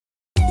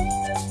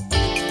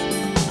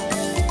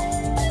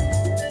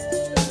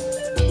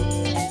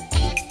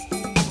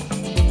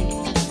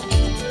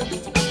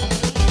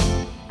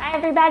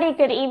everybody.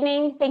 Good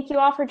evening. Thank you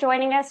all for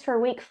joining us for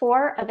week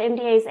 4 of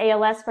MDA's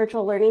ALS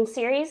virtual learning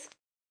series.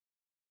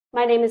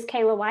 My name is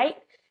Kayla White,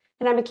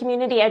 and I'm a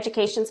community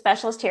education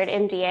specialist here at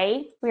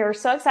MDA. We are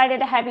so excited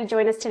to have you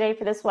join us today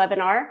for this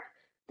webinar.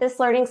 This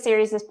learning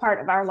series is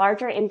part of our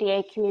larger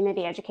MDA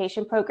community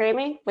education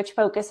programming, which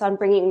focus on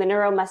bringing the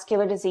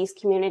neuromuscular disease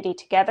community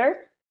together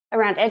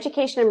around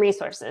education and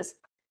resources.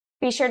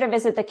 Be sure to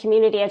visit the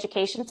community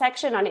education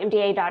section on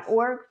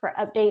mda.org for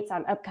updates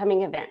on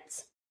upcoming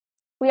events.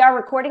 We are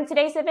recording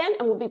today's event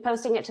and we'll be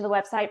posting it to the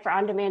website for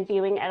on-demand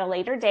viewing at a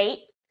later date.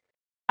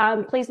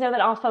 Please know that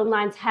all phone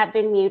lines have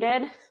been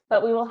muted,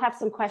 but we will have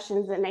some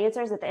questions and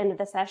answers at the end of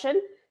the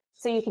session.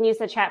 So you can use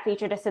the chat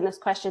feature to send those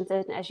questions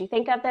in as you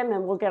think of them,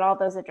 and we'll get all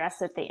those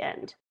addressed at the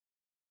end.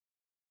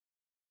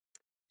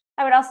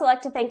 I would also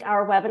like to thank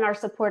our webinar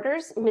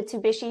supporters,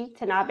 Mitsubishi,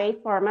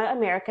 Tanabe, Pharma,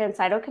 America, and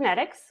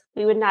Cytokinetics.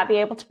 We would not be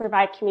able to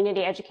provide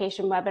community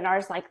education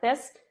webinars like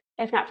this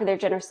if not for their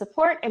generous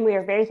support, and we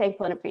are very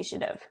thankful and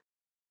appreciative.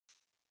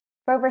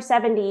 For over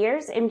 70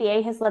 years,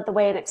 MDA has led the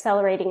way in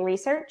accelerating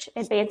research,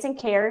 advancing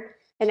care,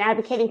 and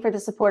advocating for the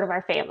support of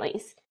our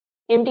families.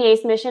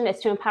 MDA's mission is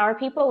to empower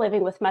people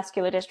living with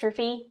muscular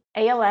dystrophy,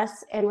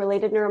 ALS, and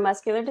related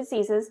neuromuscular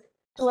diseases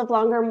to live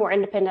longer, more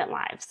independent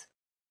lives.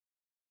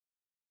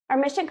 Our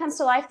mission comes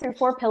to life through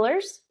 4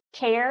 pillars: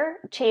 care,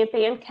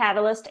 champion,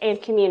 catalyst,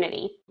 and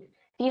community.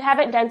 If you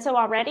haven't done so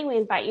already, we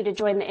invite you to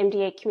join the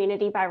MDA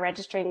community by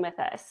registering with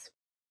us.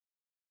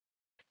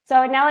 So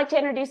I'd now like to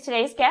introduce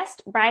today's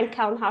guest, Brian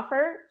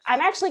Kelnhofer.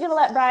 I'm actually going to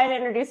let Brian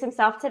introduce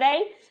himself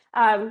today.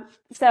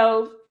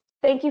 So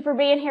thank you for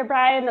being here,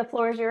 Brian. The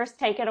floor is yours.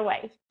 Take it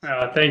away.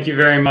 Thank you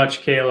very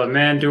much, Kayla.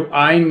 Man, do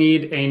I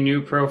need a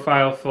new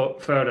profile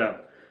photo.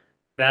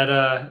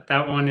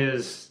 That one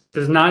does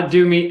not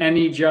do me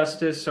any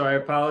justice, so I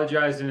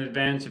apologize in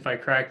advance if I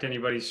cracked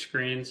anybody's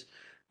screens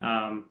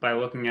by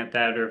looking at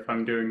that, or if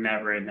I'm doing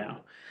that right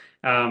now.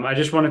 I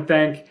just want to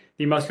thank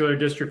the Muscular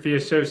Dystrophy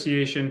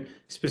Association,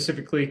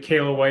 specifically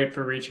Kayla White,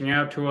 for reaching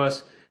out to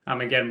us.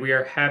 Again, we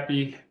are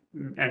happy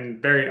and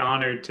very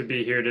honored to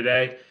be here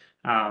today.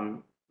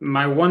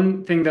 My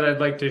one thing that I'd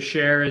like to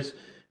share is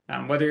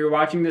whether you're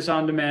watching this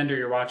on demand or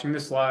you're watching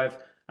this live,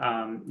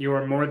 you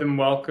are more than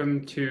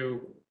welcome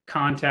to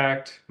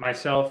contact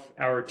myself,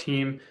 our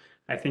team.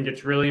 I think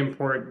it's really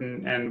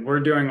important, and we're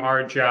doing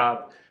our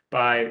job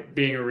by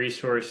being a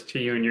resource to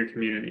you and your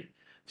community.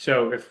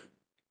 So if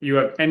you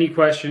have any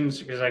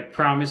questions, because I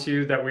promise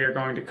you that we are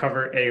going to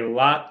cover a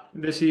lot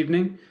this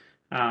evening.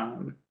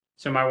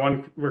 So my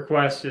one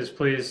request is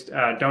please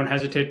don't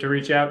hesitate to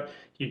reach out.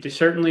 You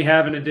certainly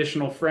have an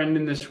additional friend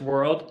in this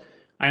world.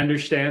 I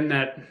understand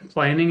that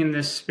planning in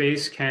this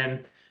space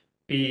can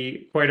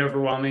be quite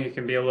overwhelming. It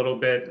can be a little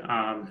bit,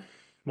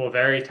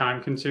 very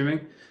time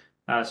consuming.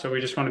 So we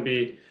just want to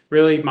be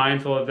really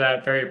mindful of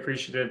that, very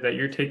appreciative that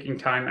you're taking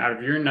time out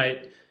of your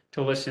night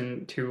to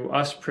listen to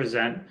us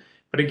present.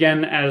 But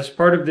again, as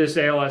part of this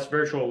ALS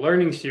virtual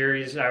learning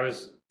series, I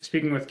was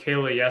speaking with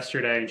Kayla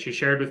yesterday, and she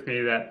shared with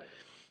me that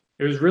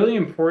it was really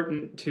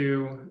important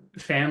to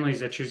families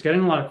that she was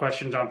getting a lot of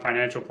questions on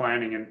financial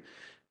planning.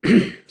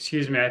 And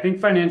excuse me, I think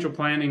financial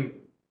planning,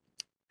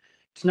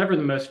 it's never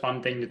the most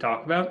fun thing to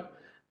talk about,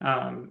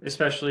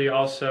 especially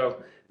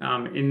also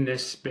in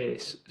this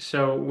space.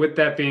 So with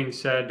that being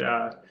said,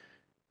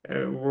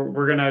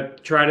 we're going to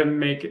try to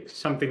make it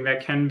something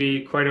that can be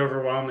quite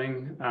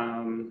overwhelming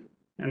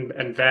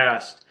and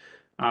vast,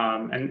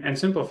 and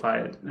simplify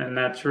it. And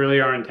that's really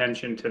our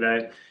intention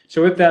today.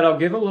 So with that, I'll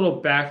give a little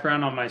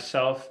background on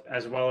myself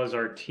as well as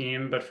our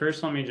team. But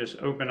first, let me just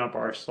open up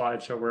our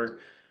slide so we're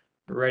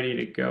ready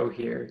to go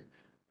here.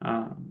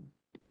 And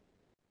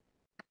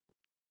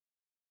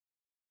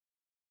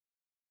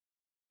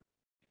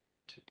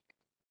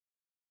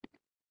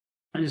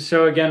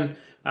so again,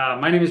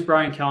 my name is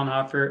Brian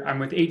Kelnhofer. I'm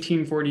with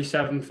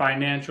 1847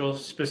 Financial,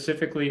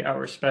 specifically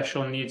our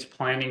special needs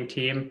planning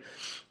team.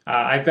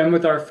 I've been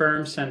with our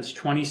firm since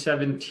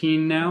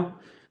 2017 now.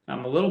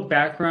 A little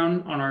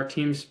background on our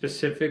team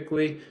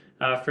specifically.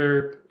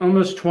 For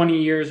almost 20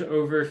 years,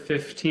 over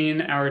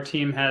 15, our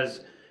team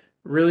has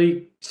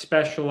really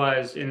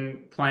specialized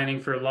in planning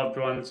for loved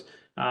ones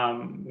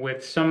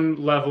with some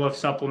level of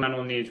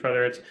supplemental needs,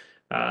 whether it's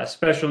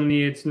special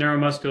needs,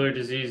 neuromuscular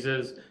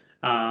diseases,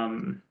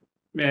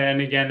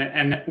 and again,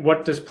 and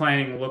what does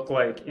planning look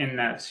like in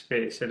that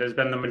space? It has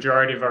been the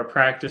majority of our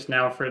practice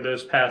now for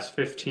those past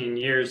 15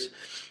 years,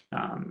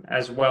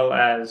 as well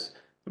as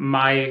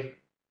my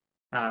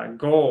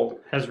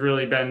goal has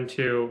really been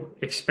to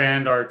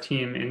expand our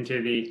team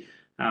into the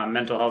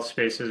mental health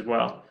space as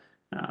well.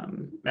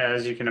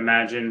 As you can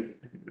imagine,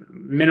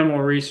 minimal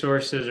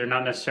resources are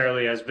not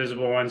necessarily as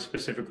visible ones,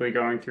 specifically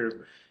going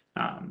through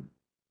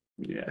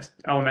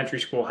elementary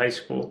school, high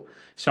school,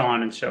 so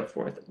on and so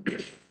forth.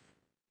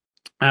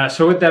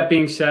 So with that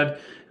being said,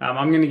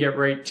 I'm going to get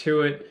right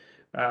to it.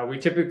 We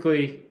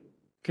typically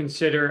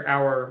consider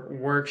our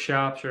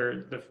workshops,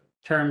 or the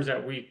terms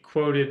that we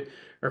quoted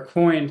or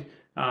coined,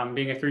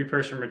 being a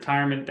 3-person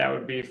retirement. That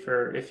would be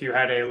for if you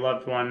had a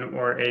loved one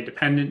or a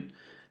dependent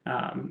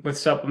with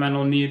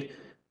supplemental need.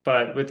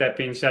 But with that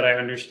being said, I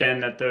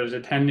understand that those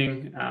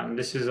attending,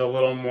 this is a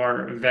little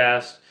more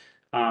vast,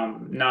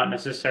 not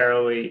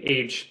necessarily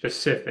age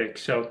specific.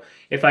 So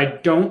if I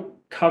don't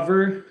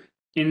cover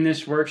in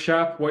this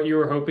workshop what you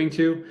were hoping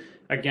to,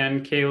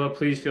 again, Kayla,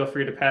 please feel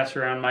free to pass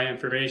around my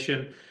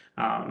information.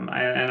 And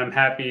I'm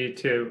happy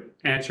to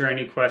answer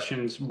any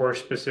questions more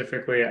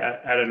specifically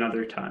at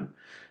another time.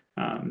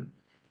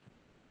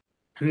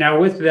 Now,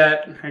 with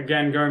that,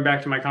 again, going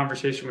back to my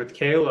conversation with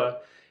Kayla,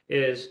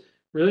 is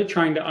really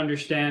trying to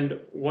understand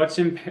what's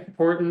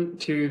important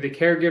to the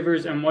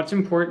caregivers and what's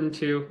important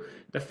to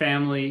the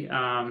family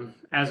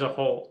as a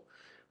whole.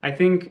 I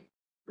think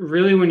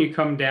really when you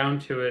come down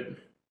to it,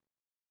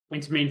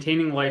 it's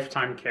maintaining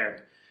lifetime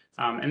care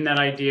and that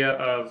idea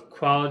of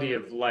quality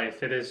of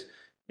life. It is,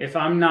 if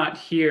I'm not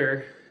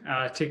here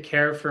to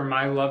care for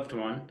my loved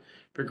one,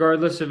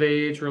 regardless of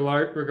age,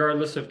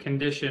 regardless of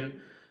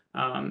condition,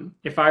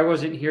 if I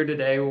wasn't here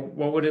today,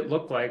 what would it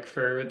look like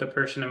for the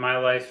person in my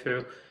life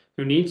who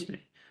needs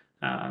me?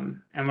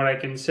 And what I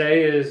can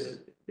say is,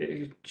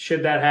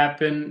 should that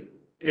happen,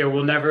 it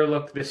will never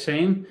look the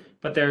same,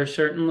 but there are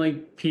certainly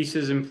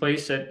pieces in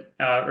place that,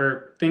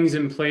 or things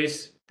in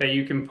place that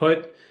you can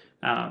put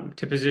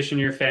to position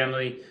your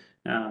family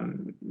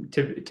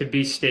to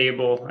be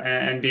stable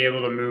and be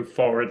able to move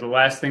forward. The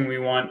last thing we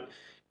want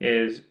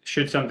is,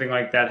 should something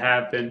like that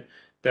happen,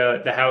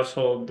 the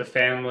household, the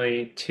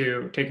family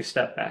to take a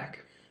step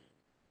back.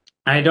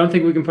 I don't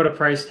think we can put a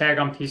price tag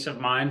on peace of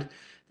mind.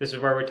 This is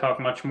where we talk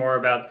much more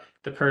about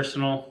the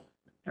personal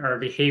or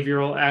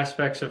behavioral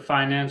aspects of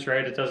finance,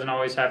 right? It doesn't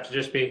always have to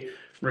just be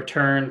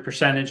return,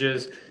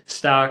 percentages,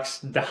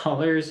 stocks,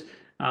 dollars.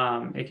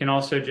 It can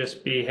also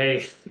just be,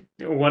 hey,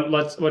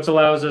 what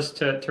allows us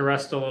to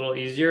rest a little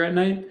easier at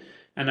night?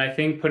 And I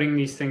think putting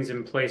these things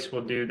in place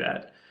will do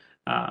that.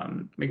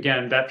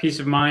 Again, that peace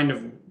of mind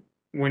of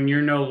when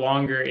you're no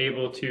longer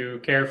able to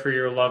care for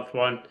your loved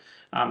one,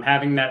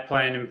 having that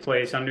plan in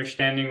place,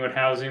 understanding what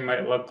housing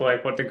might look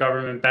like, what the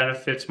government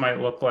benefits might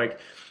look like,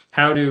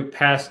 how to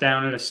pass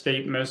down an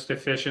estate most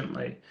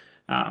efficiently.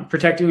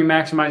 Protecting and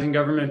maximizing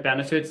government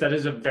benefits, that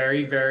is a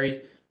very,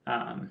 very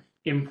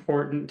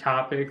important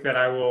topic that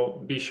I will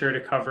be sure to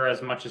cover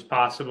as much as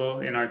possible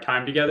in our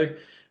time together.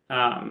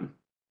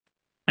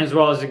 As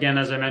well as, again,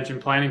 as I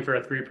mentioned, planning for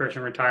a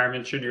 3-person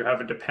retirement should you have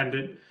a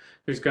dependent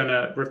who's going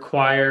to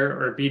require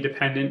or be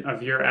dependent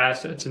of your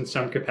assets in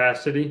some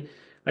capacity.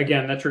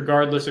 Again, that's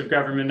regardless of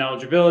government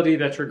eligibility,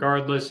 that's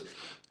regardless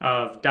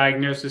of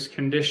diagnosis,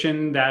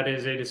 condition. That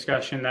is a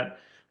discussion that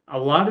a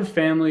lot of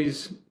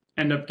families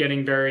end up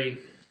getting very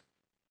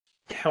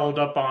held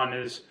up on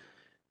is,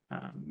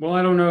 well,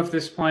 I don't know if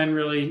this plan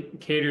really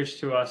caters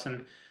to us.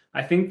 And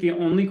I think the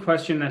only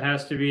question that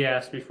has to be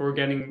asked before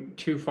getting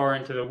too far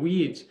into the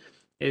weeds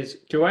is,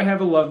 do I have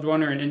a loved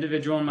one or an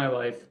individual in my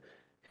life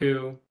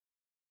who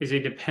is a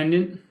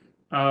dependent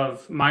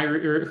of my,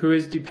 or who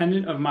is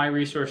dependent of my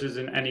resources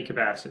in any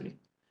capacity?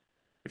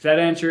 If that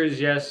answer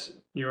is yes,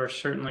 you are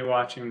certainly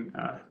watching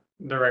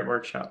the right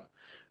workshop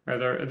or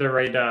the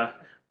right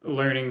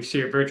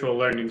virtual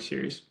learning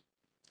series.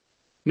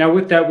 Now,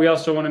 with that, we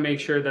also want to make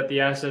sure that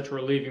the assets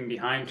we're leaving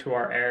behind to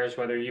our heirs,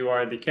 whether you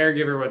are the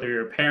caregiver, whether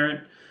you're a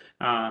parent,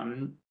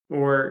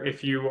 or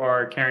if you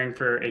are caring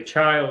for a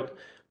child,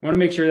 we want to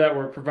make sure that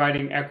we're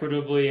providing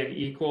equitably and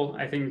equal.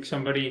 I think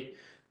somebody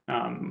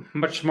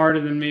much smarter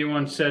than me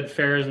once said,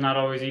 fair is not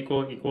always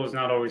equal, equal is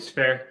not always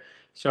fair.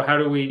 So how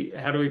do we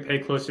pay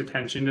close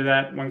attention to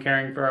that when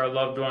caring for our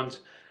loved ones?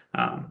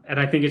 And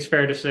I think it's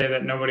fair to say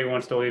that nobody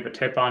wants to leave a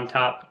tip on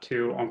top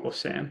to Uncle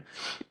Sam.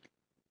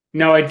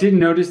 Now, I did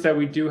notice that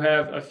we do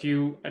have a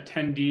few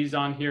attendees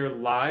on here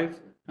live.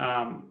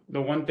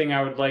 The one thing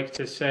I would like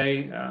to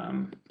say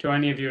to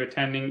any of you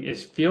attending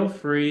is, feel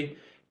free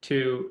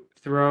to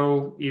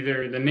throw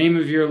either the name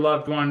of your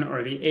loved one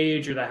or the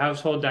age or the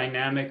household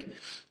dynamic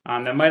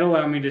that might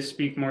allow me to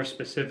speak more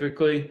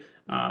specifically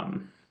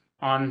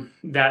on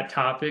that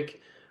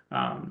topic.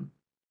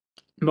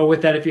 But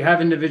with that, if you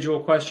have individual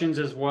questions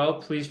as well,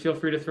 please feel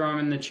free to throw them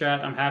in the chat.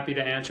 I'm happy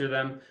to answer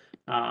them.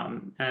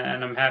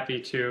 And I'm happy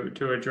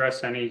to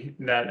address any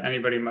that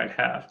anybody might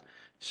have.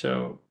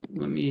 So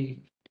let me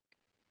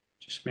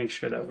just make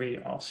sure that we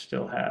all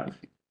still have,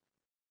 you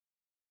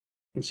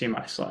can see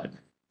my slide.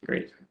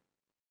 Great.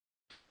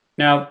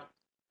 Now,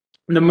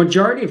 the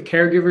majority of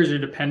caregivers or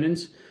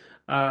dependents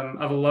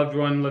of a loved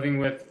one living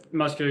with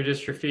muscular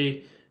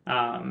dystrophy,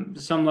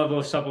 some level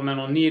of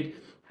supplemental need,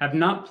 have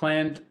not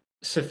planned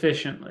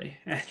sufficiently.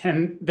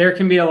 And there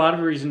can be a lot of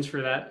reasons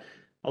for that.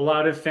 A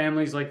lot of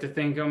families like to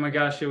think, oh my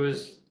gosh, it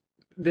was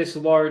this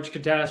large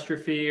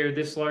catastrophe or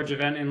this large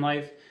event in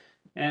life.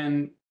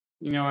 And,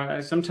 you know,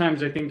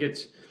 sometimes I think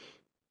it's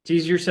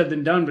easier said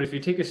than done, but if you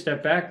take a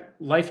step back,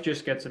 life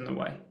just gets in the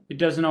way. It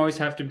doesn't always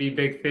have to be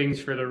big things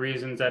for the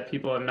reasons that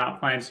people have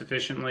not planned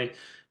sufficiently.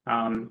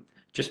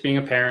 Just being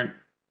a parent,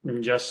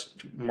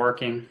 just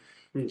working,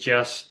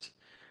 just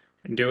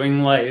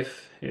doing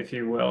life, if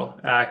you will,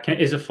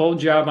 is a full-time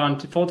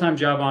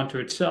job onto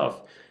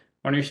itself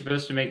when you're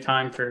supposed to make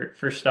time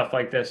for stuff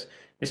like this.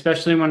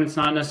 especially when it's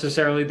not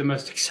necessarily the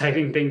most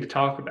exciting thing to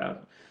talk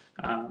about.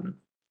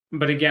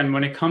 But again,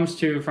 when it comes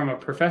to from a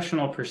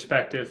professional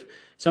perspective,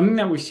 something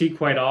that we see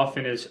quite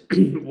often is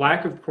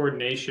lack of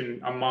coordination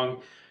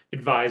among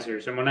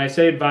advisors. And when I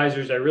say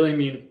advisors, I really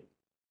mean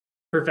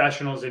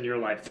professionals in your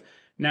life.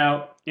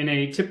 Now, in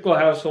a typical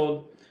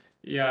household,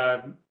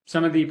 yeah,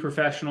 some of the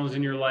professionals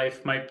in your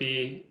life might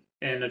be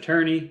an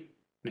attorney,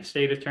 an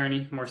estate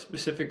attorney, more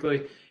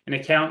specifically, an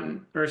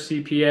accountant or a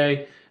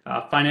CPA,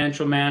 a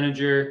financial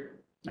manager,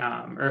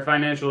 or a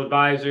financial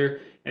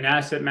advisor, an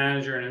asset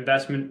manager, an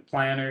investment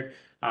planner,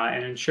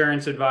 an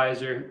insurance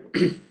advisor.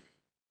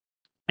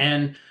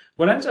 And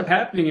what ends up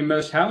happening in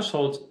most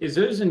households is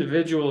those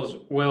individuals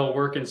will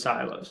work in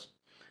silos.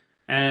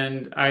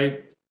 And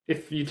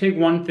if you take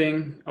one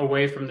thing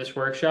away from this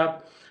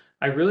workshop,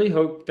 I really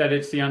hope that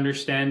it's the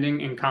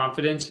understanding and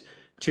confidence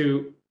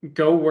to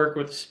go work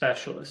with a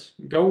specialist,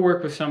 go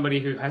work with somebody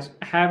who has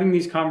having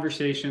these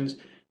conversations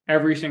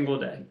every single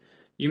day.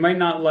 You might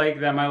not like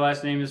that my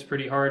last name is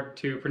pretty hard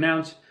to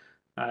pronounce.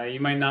 You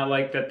might not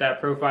like that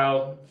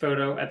profile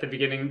photo at the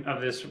beginning of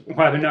this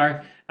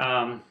webinar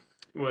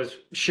was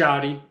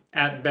shoddy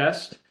at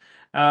best.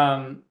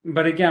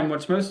 But again,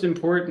 what's most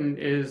important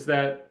is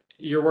that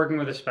you're working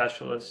with a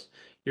specialist.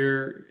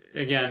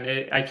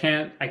 I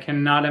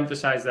cannot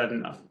emphasize that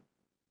enough.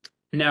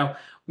 Now,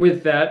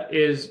 with that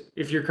is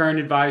if your current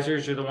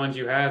advisors are the ones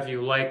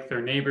you like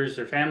their neighbors,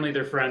 their family,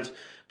 their friends,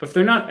 but if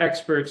they're not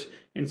experts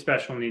in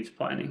special needs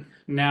planning.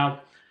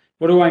 Now,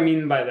 what do I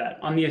mean by that?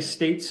 On the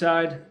estate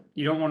side,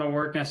 you don't want to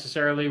work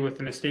necessarily with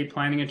an estate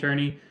planning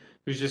attorney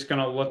who's just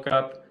going to look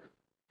up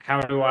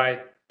how do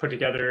I put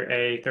together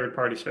a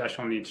third-party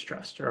special needs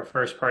trust or a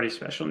first-party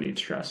special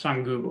needs trust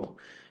on Google.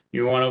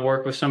 You want to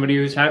work with somebody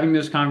who's having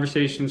those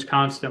conversations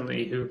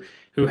constantly,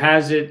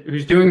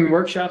 who's doing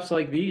workshops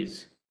like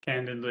these,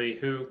 candidly,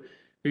 who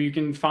you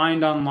can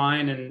find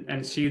online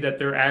and see that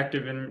they're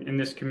active in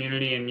this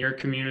community, in your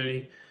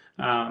community.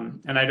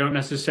 And I don't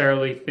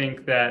necessarily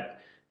think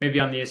that maybe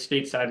on the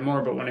estate side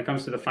more, but when it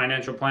comes to the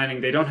financial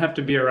planning, they don't have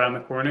to be around the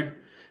corner.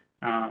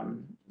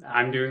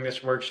 I'm doing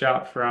this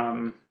workshop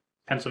from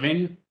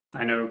Pennsylvania.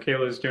 I know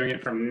Kayla's doing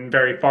it from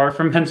very far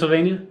from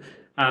Pennsylvania.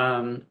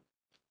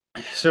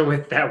 So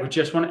with that, we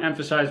just want to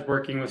emphasize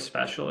working with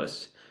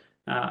specialists.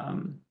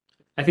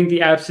 I think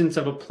the absence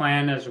of a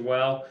plan as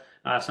well,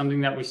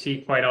 something that we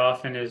see quite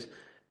often is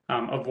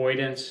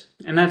avoidance,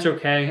 and that's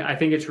okay. I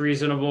think it's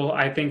reasonable.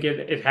 I think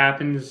it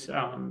happens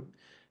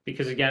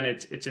because again,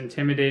 it's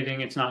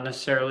intimidating. It's not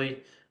necessarily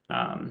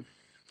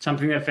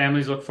something that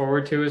families look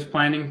forward to is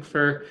planning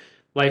for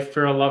life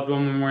for a loved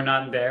one when we're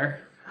not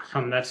there.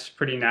 That's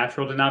pretty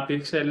natural to not be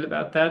excited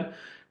about that.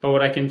 But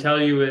what I can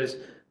tell you is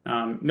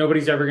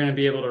nobody's ever going to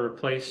be able to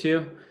replace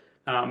you.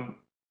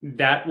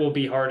 That will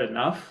be hard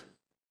enough.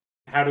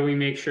 How do we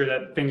make sure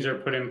that things are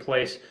put in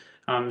place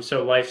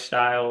so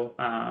lifestyle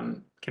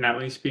can at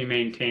least be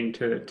maintained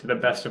to the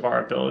best of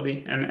our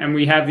ability? And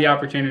we have the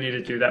opportunity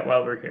to do that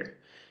while we're here,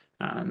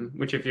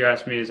 which if you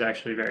ask me is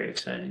actually very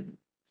exciting.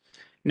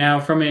 Now,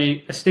 from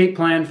a estate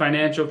plan,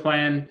 financial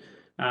plan,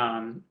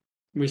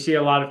 we see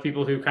a lot of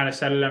people who kind of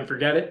set it and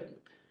forget it.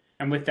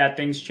 And with that,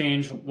 things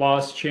change,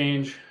 laws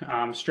change,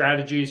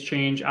 strategies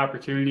change,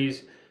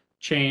 opportunities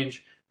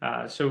change.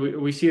 So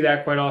we see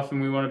that quite often.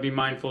 We want to be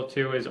mindful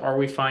too, is are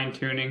we fine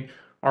tuning?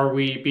 Are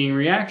we being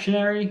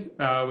reactionary,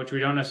 which we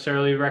don't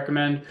necessarily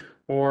recommend,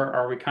 or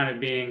are we kind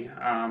of being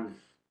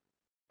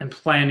and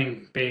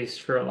planning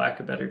based, for a lack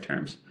of better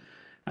terms?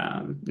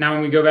 Now,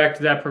 when we go back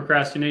to that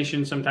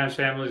procrastination, sometimes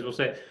families will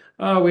say,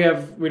 oh,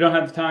 we don't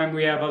have the time,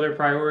 we have other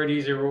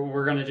priorities, or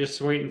we're going to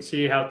just wait and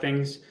see how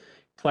things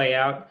play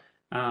out.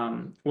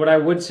 What I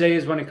would say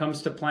is when it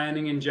comes to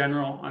planning in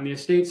general, on the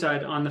estate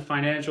side, on the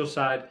financial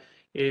side,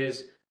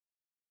 is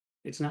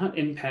it's not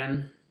in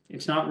pen,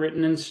 it's not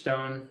written in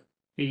stone.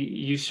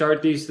 You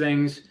start these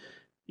things,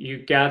 you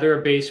gather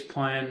a base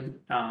plan,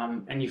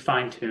 and you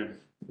fine tune.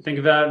 Think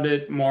about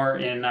it more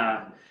in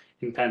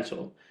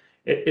pencil.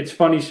 It's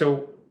funny.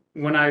 So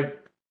when I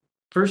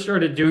first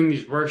started doing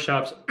these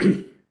workshops,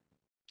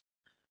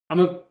 I'm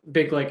a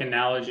big but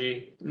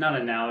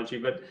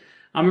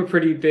I'm a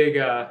pretty big,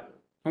 I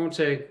won't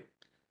say,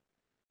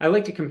 I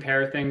like to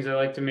compare things. I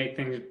like to make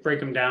things, break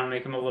them down,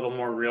 make them a little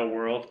more real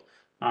world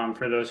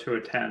for those who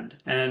attend.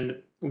 And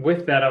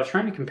with that, I was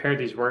trying to compare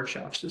these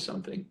workshops to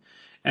something.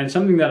 And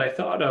something that I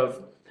thought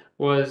of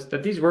was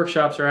that these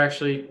workshops are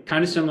actually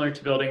kind of similar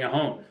to building a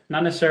home,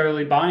 not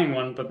necessarily buying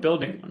one, but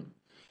building one.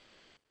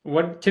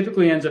 What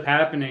typically ends up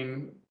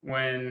happening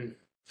when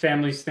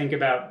families think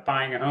about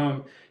buying a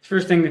home, the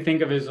first thing they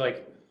think of is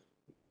like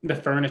the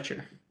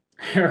furniture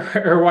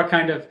or what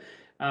kind of,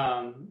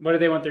 what do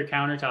they want their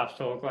countertops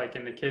to look like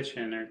in the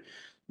kitchen, or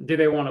do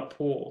they want a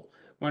pool?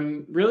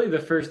 When really the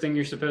first thing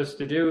you're supposed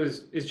to do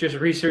is just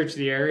research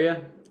the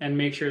area and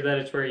make sure that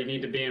it's where you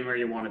need to be and where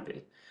you want to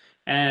be.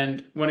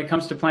 And when it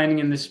comes to planning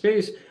in this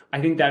space, I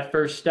think that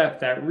first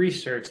step, that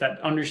research, that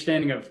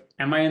understanding of,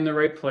 am I in the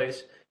right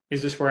place?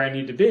 Is this where I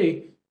need to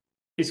be?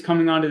 Is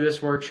coming onto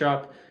this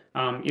workshop,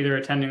 either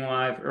attending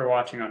live or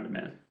watching on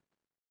demand.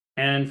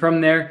 And from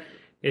there,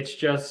 it's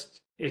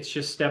just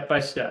step by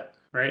step,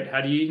 right?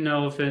 How do you eat an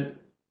elephant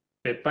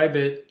bit by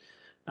bit?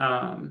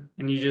 And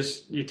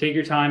you take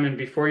your time, and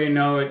before you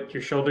know it,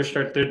 your shoulders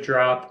start to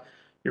drop,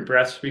 your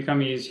breaths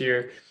become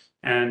easier,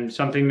 and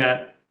something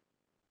that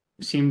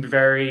seemed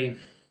very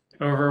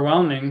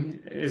overwhelming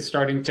is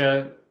starting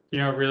to,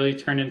 really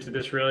turn into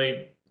this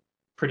really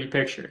pretty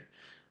picture.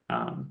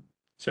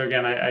 So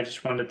again, I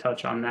just wanted to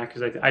touch on that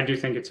because I do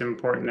think it's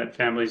important that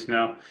families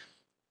know,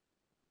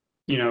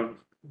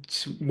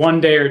 it's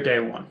one day or day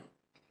one.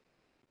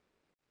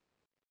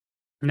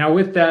 Now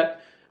with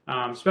that,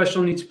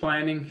 special needs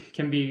planning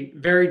can be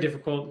very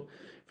difficult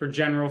for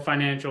general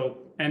financial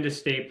and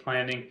estate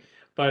planning,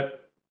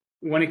 but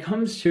when it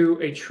comes to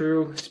a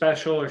true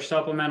special or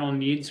supplemental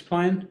needs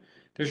plan,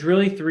 there's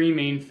really three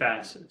main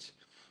facets,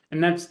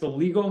 and that's the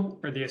legal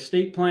or the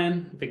estate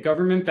plan, the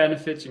government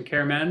benefits and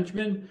care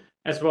management,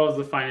 as well as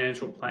the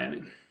financial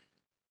planning.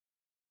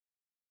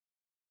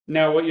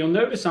 Now, what you'll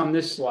notice on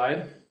this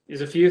slide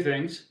is a few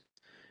things.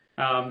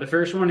 The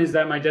first one is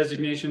that my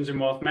designations in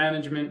wealth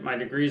management, my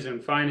degrees in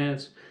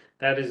finance,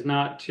 that is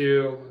not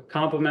to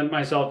compliment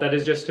myself. That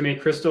is just to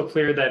make crystal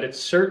clear that it's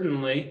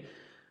certainly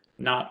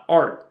not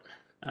art.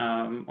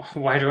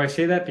 Why do I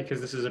say that? Because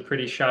this is a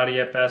pretty shoddy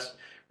at best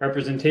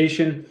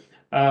representation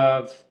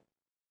of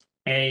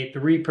a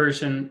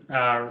three-person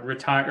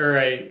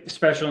a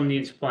special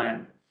needs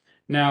plan.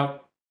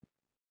 Now,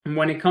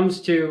 when it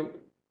comes to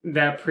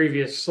that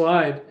previous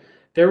slide,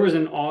 there was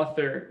an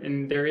author,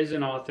 and there is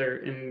an author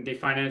in the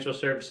financial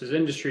services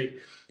industry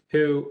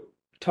who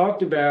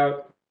talked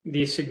about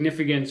the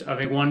significance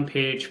of a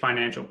one-page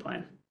financial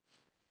plan.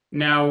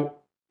 Now,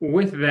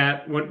 with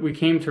that, what we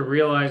came to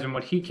realize and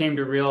what he came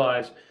to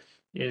realize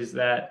is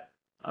that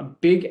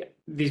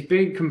these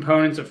big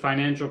components of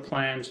financial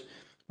plans,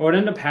 what would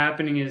end up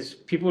happening is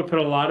people would put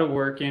a lot of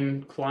work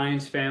in,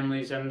 clients,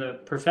 families, and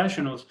the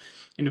professionals,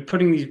 into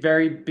putting these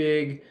very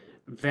big,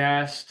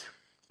 vast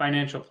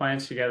financial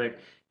plans together.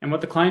 And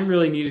what the client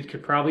really needed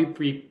could probably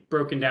be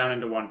broken down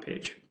into one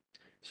page.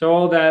 So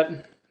all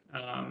that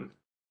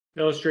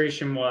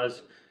illustration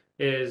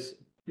is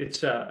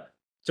it's a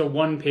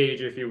one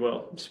page, if you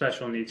will,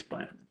 special needs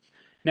plan.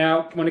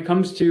 Now, when it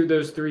comes to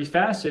those three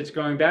facets,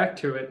 going back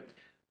to it,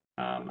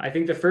 I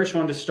think the first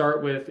one to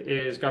start with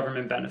is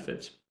government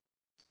benefits.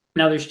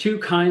 Now, there's two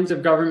kinds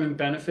of government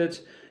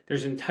benefits.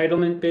 There's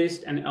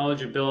entitlement-based and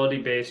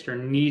eligibility-based or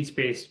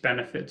needs-based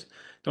benefits.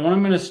 The one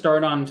I'm going to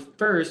start on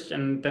first,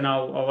 and then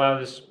I'll allow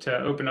this to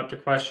open up to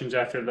questions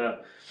after the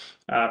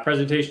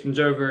presentation's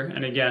over.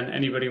 And again,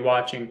 anybody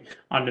watching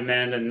on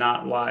demand and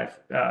not live,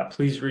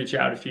 please reach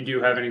out if you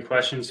do have any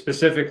questions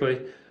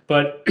specifically.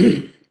 But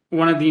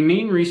one of the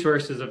main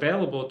resources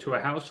available to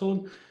a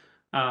household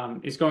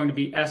is going to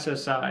be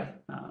SSI,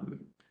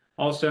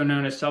 also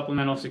known as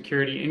Supplemental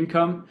Security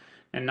Income.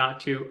 And not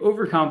to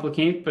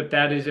overcomplicate, but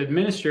that is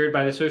administered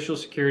by the Social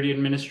Security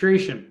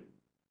Administration.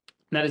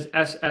 That is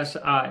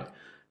SSI.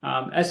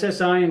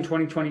 SSI in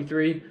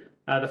 2023,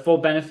 the full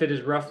benefit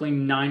is roughly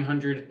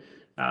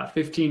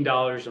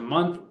 $915 a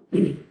month.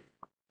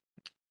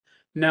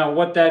 Now,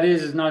 what that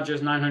is not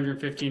just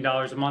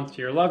 $915 a month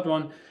to your loved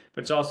one,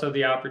 but it's also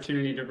the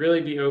opportunity to really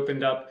be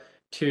opened up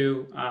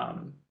to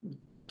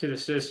the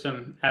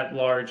system at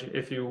large,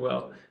 if you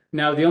will.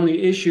 Now, the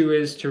only issue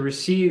is to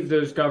receive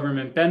those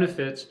government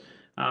benefits,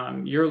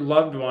 your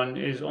loved one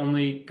is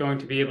only going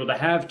to be able to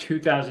have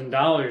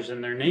 $2,000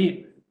 in their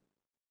name.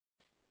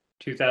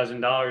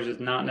 $2,000 is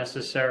not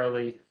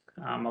necessarily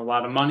a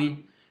lot of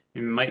money.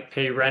 You might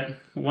pay rent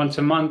once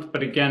a month,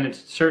 but again,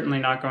 it's certainly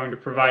not going to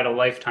provide a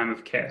lifetime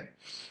of care.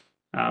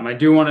 I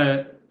do want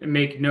to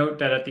make note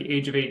that at the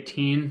age of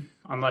 18,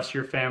 unless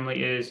your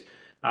family is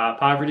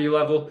poverty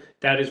level,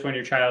 that is when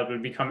your child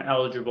would become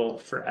eligible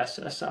for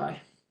SSI.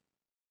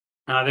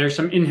 There's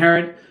some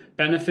inherent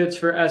benefits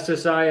for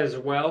SSI as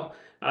well.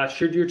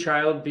 Should your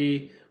child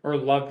be or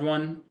loved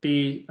one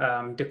be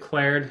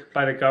declared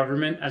by the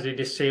government as a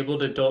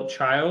disabled adult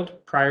child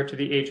prior to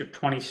the age of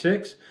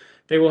 26,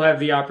 they will have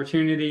the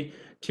opportunity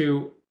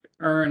to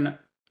earn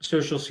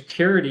Social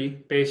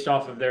Security based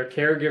off of their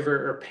caregiver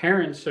or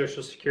parent's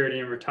Social Security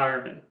in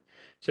retirement.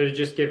 So to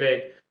just give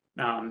a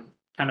kind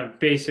of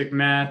basic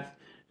math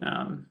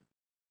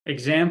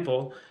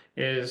example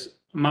is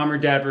mom or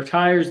dad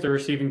retires, they're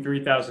receiving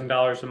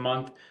 $3,000 a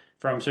month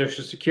from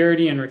Social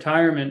Security in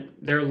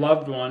retirement. Their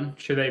loved one,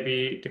 should they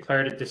be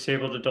declared a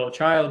disabled adult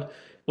child,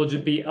 will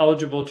just be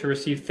eligible to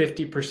receive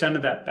 50%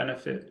 of that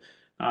benefit.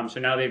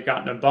 So now they've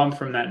gotten a bump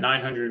from that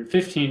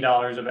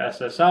 $915 of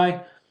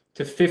SSI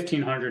to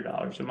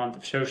 $1,500 a month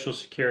of Social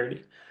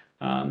Security.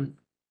 As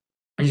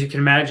you can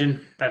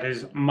imagine, that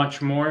is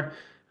much more.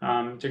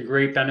 It's a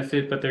great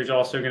benefit, but there's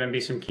also going to be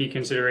some key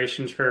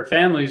considerations for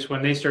families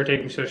when they start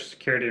taking Social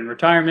Security in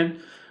retirement.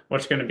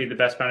 What's going to be the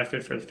best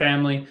benefit for the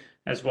family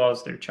as well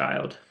as their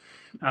child.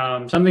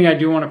 Something I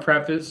do want to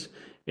preface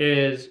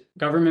is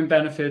government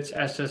benefits,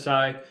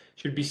 SSI,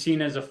 should be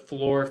seen as a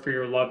floor for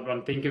your loved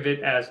one. Think of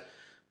it as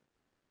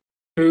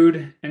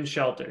food and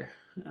shelter.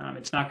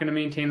 It's not going to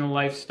maintain the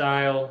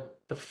lifestyle,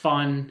 the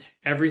fun,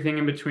 everything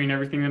in between,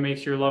 everything that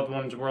makes your loved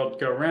one's world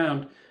go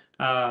round,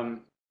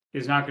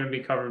 is not going to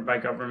be covered by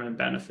government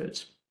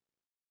benefits.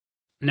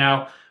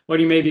 Now, what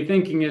you may be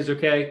thinking is,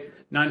 okay,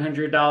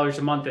 $900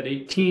 a month at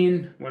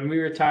 18, when we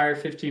retire,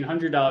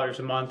 $1,500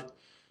 a month,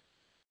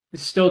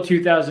 it's still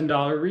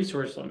 $2,000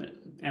 resource limit.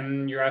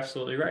 And you're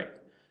absolutely right.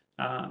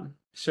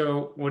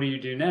 So what do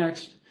you do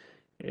next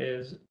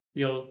is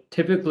you'll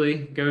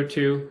typically go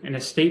to an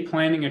estate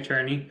planning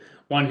attorney,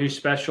 one who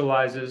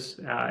specializes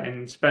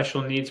in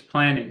special needs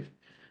planning,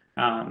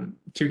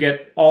 to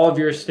get all of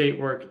your estate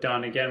work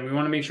done. Again, we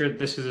want to make sure that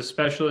this is a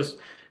specialist.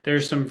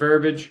 There's some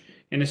verbiage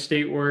in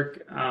estate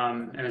work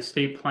and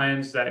estate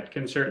plans that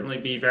can certainly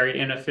be very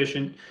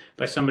inefficient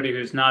by somebody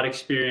who's not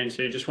experienced.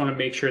 So you just want to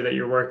make sure that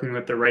you're working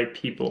with the right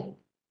people.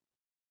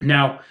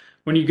 Now,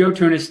 when you go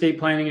to an estate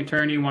planning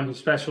attorney, one who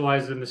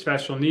specializes in the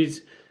special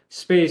needs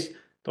space,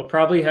 they'll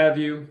probably have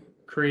you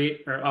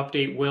create or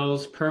update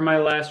wills. Per my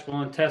last will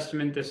and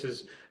testament, this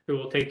is who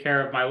will take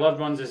care of my loved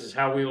ones. This is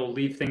how we will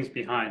leave things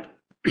behind.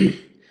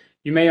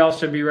 You may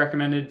also be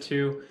recommended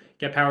to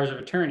get powers of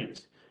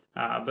attorneys,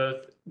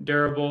 both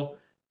durable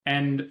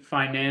and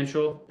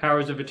financial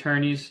powers of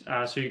attorneys,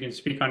 so you can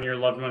speak on your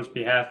loved one's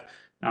behalf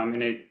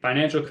in a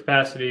financial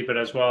capacity, but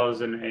as well as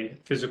in a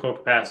physical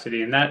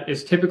capacity. And that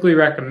is typically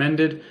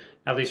recommended,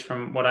 at least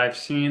from what I've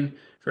seen,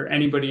 for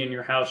anybody in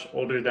your house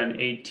older than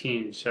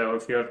 18. So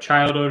if you have a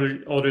child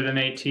older than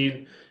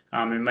 18,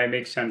 it might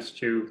make sense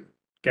to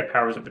get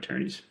powers of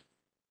attorneys.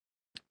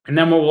 And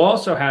then what will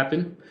also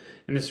happen,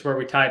 and this is where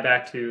we tie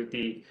back to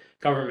the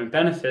government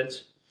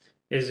benefits,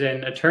 is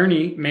an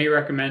attorney may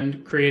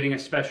recommend creating a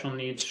special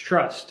needs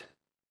trust.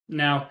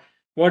 Now,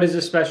 what is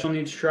a special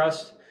needs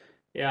trust?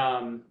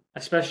 A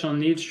special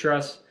needs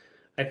trust,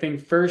 I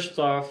think first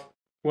off,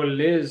 what it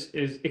is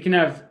it can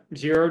have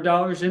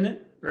 $0 in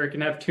it, or it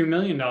can have $2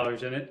 million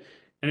in it,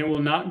 and it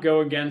will not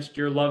go against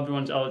your loved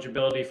one's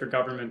eligibility for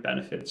government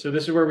benefits. So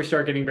this is where we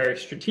start getting very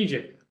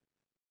strategic.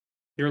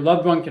 Your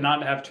loved one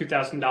cannot have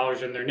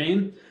 $2,000 in their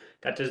name.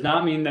 That does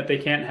not mean that they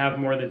can't have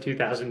more than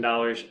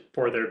 $2,000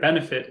 for their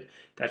benefit.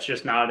 That's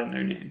just not in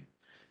their name.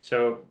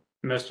 So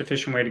the most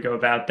efficient way to go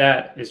about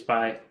that is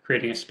by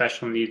creating a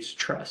special needs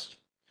trust.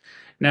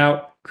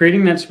 Now,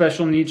 creating that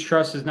special needs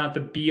trust is not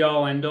the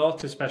be-all, end-all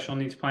to special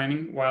needs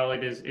planning. While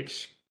it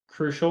is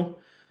crucial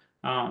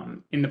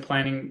in the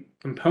planning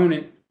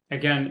component,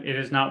 again, it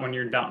is not when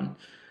you're done.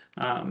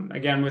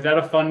 Again, without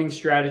a funding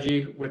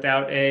strategy,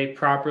 without a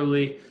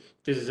properly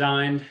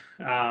designed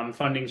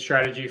funding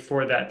strategy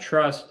for that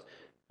trust,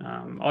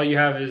 all you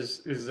have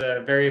is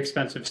a very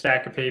expensive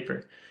stack of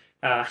paper.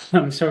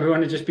 So we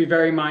want to just be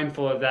very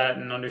mindful of that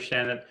and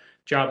understand that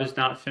job is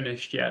not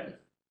finished yet.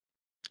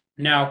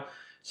 Now,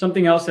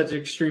 something else that's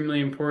extremely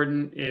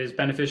important is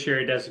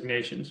beneficiary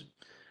designations.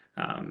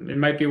 It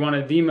might be one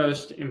of the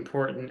most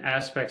important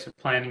aspects of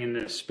planning in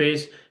this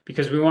space,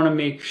 because we want to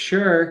make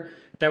sure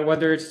that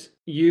whether it's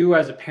you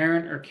as a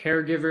parent or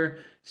caregiver,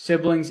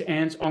 siblings,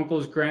 aunts,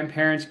 uncles,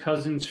 grandparents,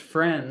 cousins,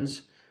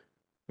 friends,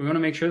 we want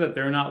to make sure that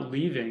they're not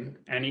leaving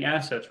any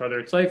assets, whether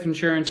it's life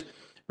insurance,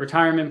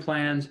 retirement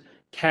plans,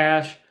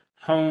 cash,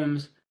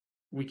 homes.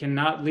 We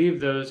cannot leave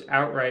those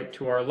outright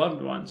to our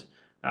loved ones.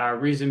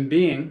 Reason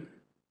being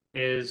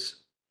is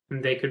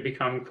they could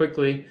become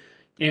quickly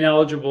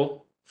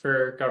ineligible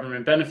for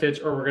government benefits,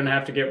 or we're going to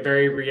have to get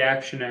very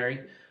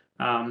reactionary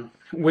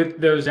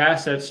with those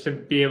assets to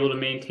be able to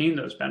maintain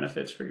those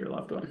benefits for your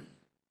loved one.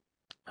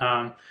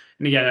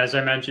 And again, as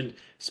I mentioned,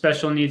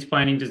 special needs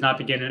planning does not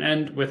begin and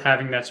end with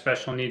having that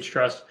special needs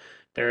trust.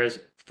 There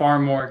is far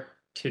more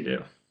to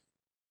do.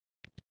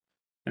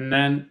 And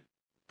then,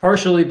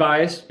 partially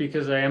biased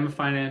because I am a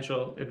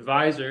financial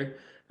advisor,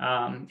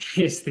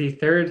 is the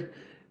third,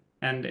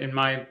 and in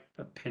my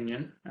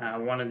opinion,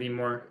 one of the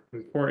more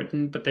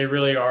important, but they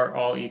really are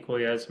all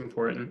equally as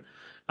important,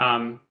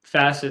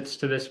 facets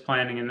to this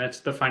planning, and that's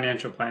the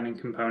financial planning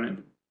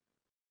component.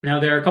 Now,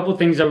 there are a couple of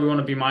things that we want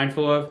to be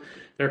mindful of.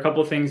 There are a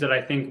couple of things that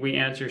I think we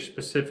answer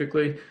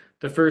specifically.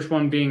 The first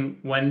one being,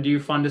 when do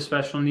you fund a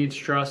special needs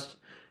trust?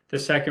 The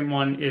second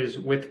one is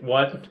with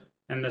what?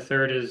 And the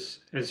third is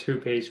who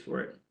pays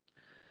for it.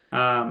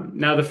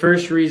 Now, the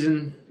first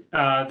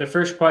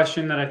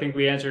question that I think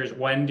we answer is,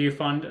 when do you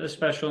fund a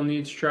special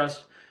needs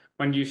trust?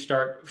 When do you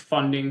start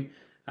funding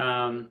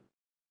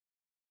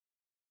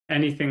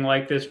anything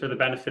like this for the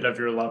benefit of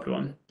your loved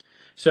one?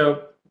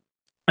 So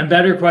a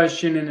better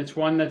question, and it's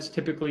one that's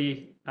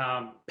typically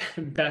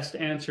best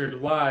answered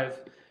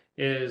live,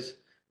 is,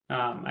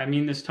 I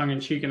mean this tongue in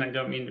cheek and I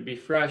don't mean to be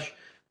fresh,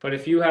 but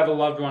if you have a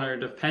loved one or a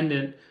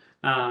dependent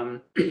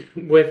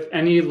with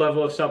any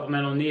level of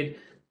supplemental need,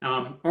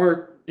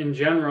 or in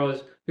general,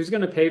 is who's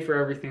going to pay for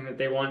everything that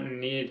they want and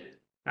need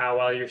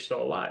while you're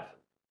still alive?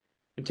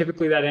 And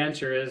typically that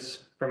answer is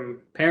from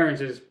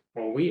parents is,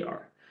 well, we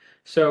are.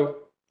 So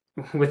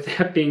with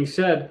that being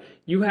said,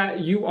 you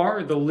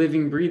are the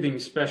living, breathing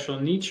special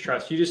needs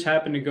trust. You just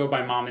happen to go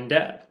by mom and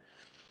dad.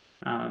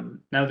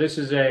 Now, this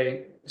is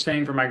a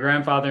saying from my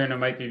grandfather, and it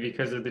might be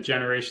because of the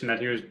generation that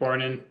he was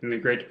born in the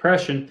Great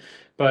Depression,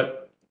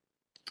 but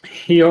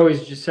he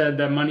always just said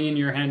that money in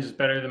your hands is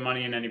better than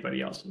money in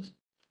anybody else's.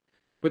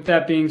 With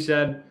that being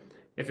said,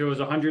 if it was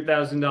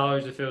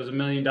 $100,000, if it was $1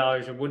 million,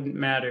 it wouldn't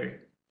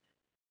matter.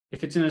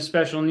 If it's in a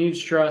special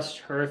needs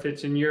trust or if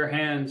it's in your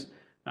hands,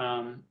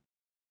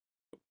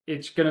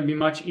 it's going to be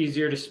much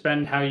easier to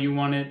spend how you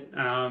want it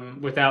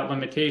without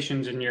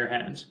limitations in your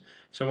hands.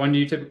 So when do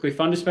you typically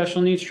fund a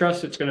special needs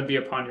trust? It's going to be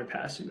upon your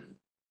passing.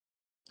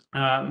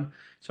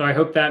 So I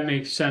hope that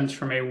makes sense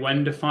from a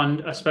when to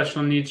fund a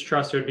special needs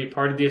trust. It would be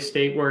part of the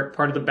estate work,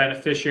 part of the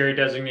beneficiary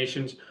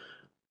designations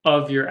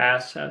of your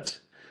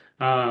assets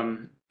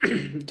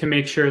to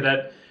make sure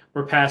that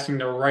we're passing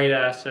the right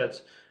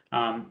assets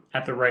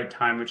at the right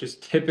time, which is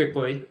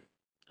typically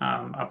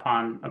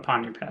upon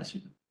your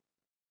passing.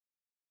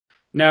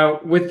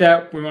 Now, with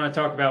that, we want to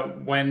talk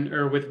about when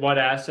or with what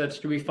assets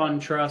do we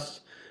fund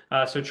trusts.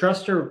 So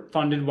trusts are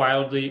funded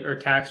wildly or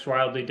taxed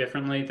wildly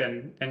differently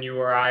than you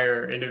or I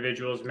or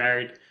individuals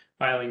married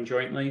filing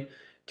jointly.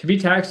 To be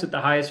taxed at the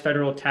highest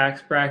federal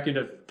tax bracket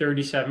of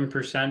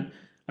 37%,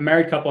 a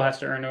married couple has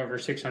to earn over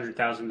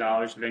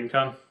 $600,000 of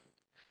income.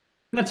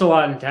 That's a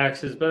lot in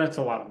taxes, but that's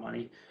a lot of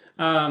money.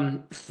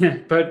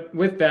 But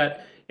with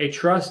that, a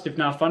trust, if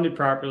not funded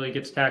properly,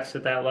 gets taxed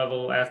at that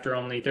level after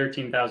only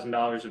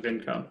 $13,000 of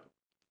income,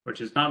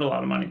 which is not a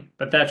lot of money.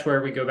 But that's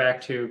where we go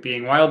back to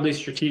being wildly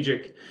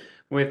strategic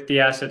with the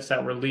assets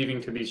that we're leaving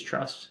to these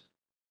trusts.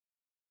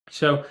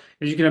 So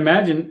as you can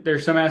imagine,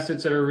 there's some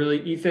assets that are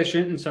really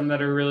efficient and some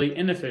that are really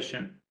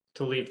inefficient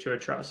to leave to a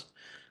trust.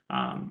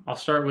 I'll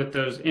start with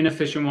those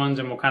inefficient ones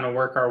and we'll kind of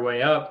work our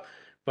way up.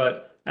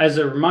 But as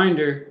a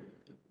reminder,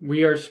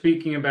 we are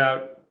speaking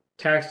about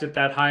taxed at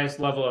that highest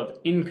level of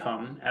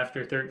income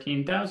after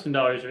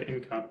 $13,000 of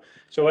income.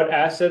 So what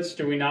assets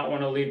do we not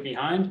want to leave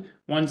behind?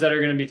 Ones that are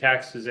going to be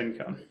taxed as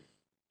income.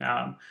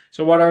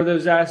 So what are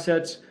those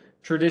assets?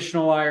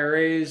 Traditional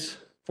IRAs,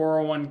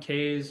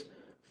 401ks,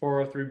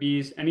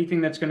 403bs, anything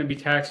that's going to be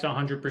taxed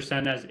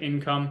 100% as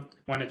income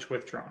when it's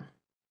withdrawn.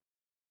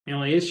 The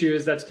only issue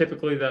is that's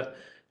typically the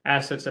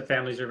assets that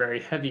families are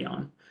very heavy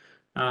on.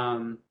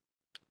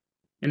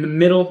 In the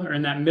middle, or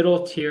in that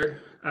middle tier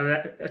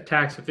of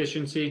tax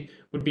efficiency,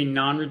 would be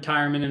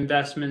non-retirement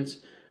investments,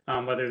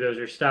 whether those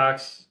are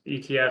stocks,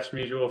 ETFs,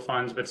 mutual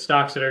funds, but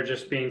stocks that are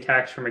just being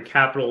taxed from a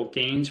capital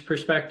gains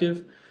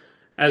perspective,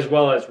 as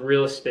well as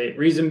real estate.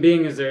 Reason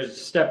being is there's a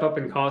step up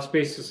in cost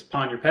basis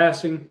upon your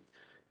passing.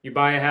 You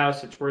buy a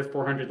house, it's worth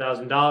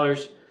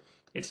 $400,000.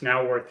 It's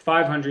now worth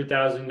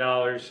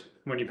 $500,000.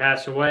 When you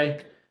pass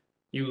away,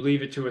 you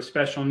leave it to a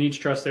special needs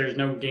trust. There's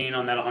no gain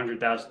on that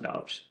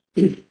 $100,000.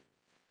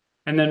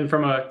 And then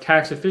from a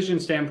tax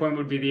efficient standpoint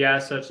would be the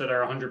assets that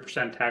are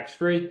 100% tax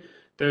free.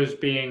 Those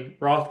being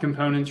Roth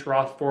components,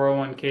 Roth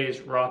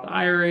 401ks, Roth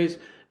IRAs,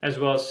 as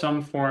well as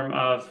some form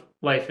of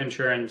life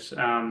insurance.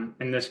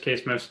 In this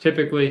case, most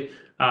typically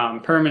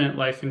permanent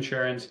life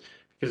insurance,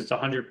 because it's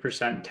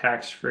 100%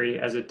 tax free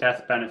as a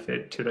death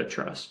benefit to the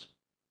trust.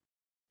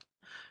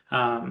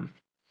 Again,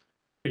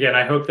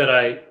 I hope that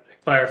I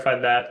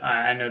clarified that.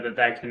 I know that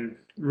that can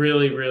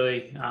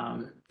really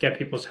get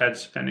people's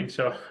heads spinning.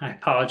 So I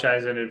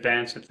apologize in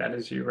advance if that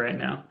is you right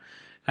now.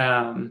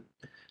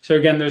 So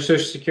again, those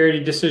Social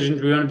Security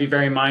decisions, we want to be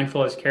very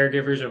mindful as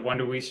caregivers of when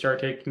do we start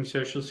taking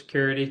Social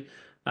Security,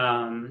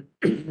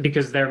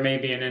 because there may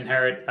be an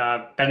inherent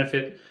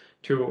benefit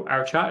to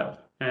our child,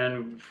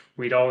 and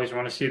we'd always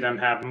want to see them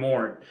have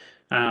more.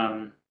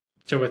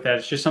 So with that,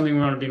 it's just something we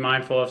want to be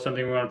mindful of,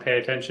 something we want to pay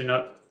attention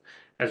to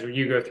as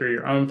you go through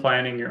your own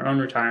planning, your own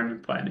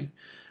retirement planning.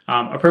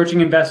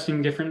 Approaching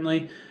investing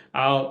differently.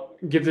 I'll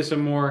give this a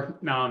more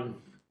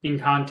in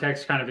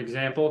context kind of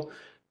example,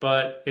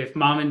 but if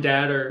mom and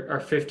dad are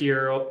 50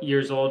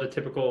 years old, a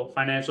typical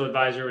financial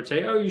advisor would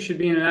say, oh, you should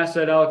be in an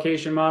asset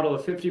allocation model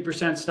of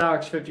 50%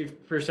 stocks,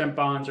 50%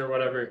 bonds, or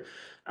whatever.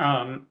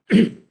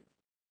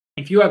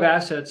 If you have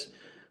assets,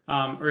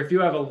 or if you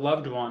have a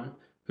loved one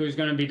who's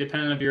going to be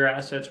dependent of your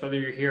assets, whether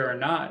you're here or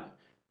not,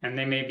 and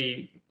they may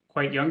be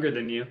quite younger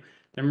than you,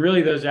 then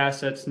really those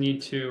assets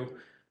need to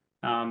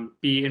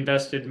be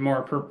invested more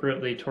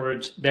appropriately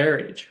towards their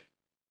age.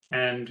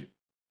 And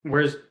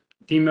where's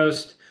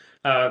the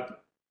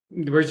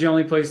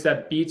only place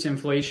that beats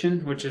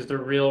inflation, which is the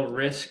real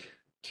risk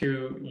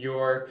to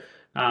your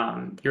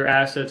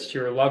assets, to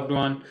your loved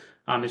one,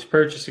 is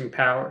purchasing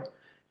power.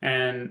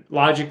 And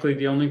logically,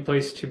 the only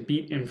place to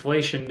beat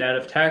inflation net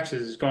of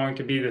taxes is going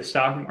to be the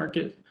stock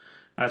market.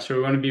 So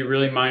we want to be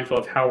really mindful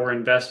of how we're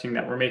investing,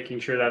 that we're making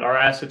sure that our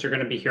assets are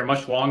going to be here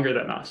much longer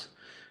than us,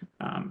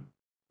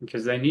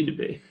 because they need to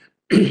be.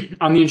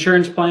 On the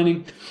insurance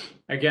planning,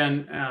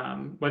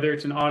 again, whether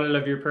it's an audit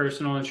of your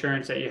personal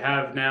insurance that you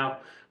have now,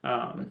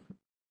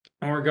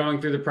 or going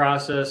through the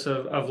process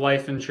of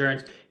life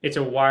insurance, it's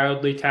a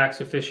wildly tax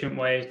efficient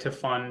way to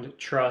fund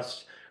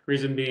trusts.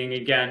 Reason being,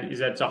 again, is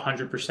that it's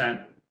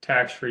 100%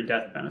 tax-free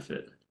death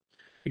benefit.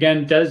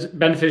 Again,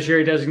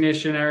 beneficiary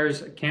designation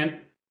errors,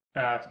 can't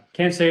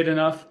say it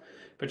enough,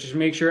 but just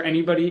make sure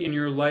anybody in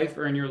your life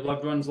or in your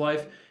loved one's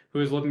life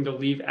who is looking to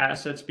leave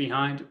assets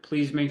behind,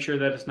 please make sure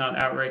that it's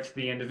not outright to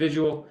the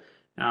individual.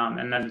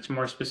 and that it's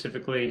more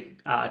specifically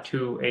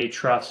to a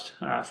trust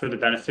for the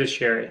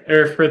beneficiary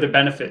or for the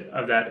benefit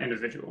of that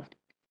individual.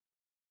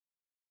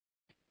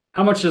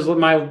 How much does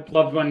my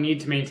loved one need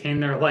to maintain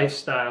their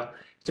lifestyle?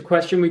 It's a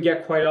question we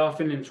get quite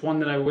often, and it's one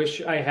that I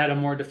wish I had a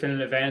more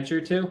definitive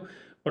answer to.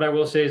 What I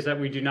will say is that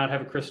we do not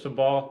have a crystal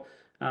ball.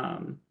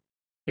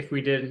 If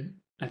we did,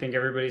 I think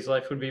everybody's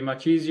life would be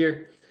much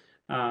easier,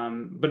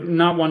 but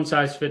not one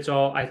size fits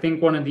all. I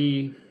think one of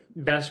the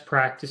best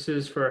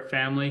practices for a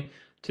family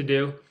to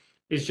do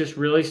is just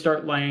really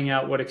start laying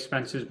out what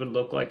expenses would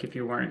look like if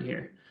you weren't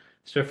here.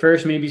 So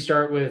first, maybe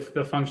start with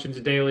the functions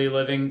of daily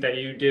living that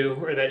you do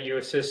or that you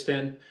assist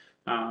in.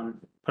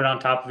 Put on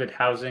top of it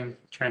housing,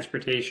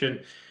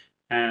 transportation,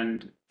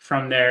 and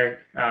from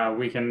there,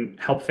 we can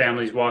help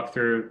families walk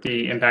through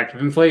the impact of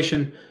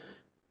inflation,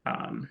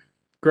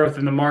 growth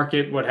in the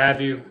market, what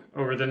have you,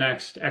 over the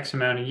next X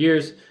amount of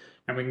years.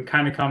 And we can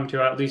kind of come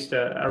to at least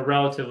a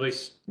relatively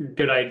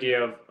good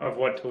idea of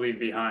what to leave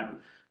behind.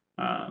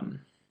 I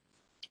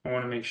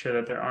want to make sure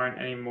that there aren't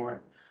any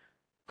more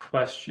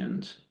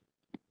questions.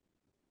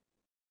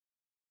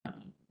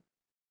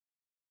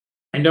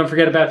 And don't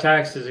forget about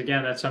taxes.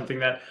 Again, that's something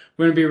that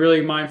we're going to be really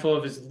mindful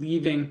of, is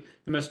leaving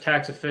the most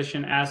tax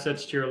efficient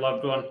assets to your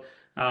loved one.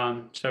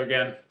 So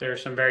again, there are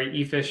some very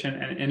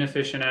efficient and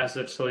inefficient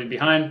assets to leave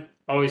behind.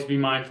 Always be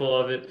mindful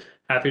of it.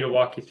 Happy to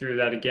walk you through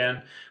that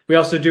again. We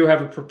also do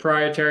have a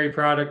proprietary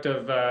product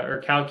of or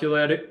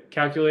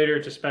calculator.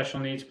 It's a special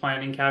needs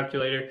planning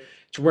calculator.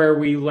 It's where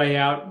we lay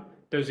out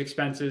those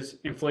expenses,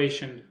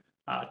 inflation,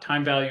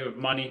 time value of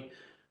money,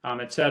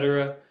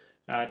 etc.,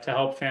 to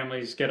help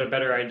families get a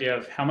better idea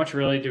of how much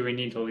really do we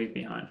need to leave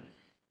behind.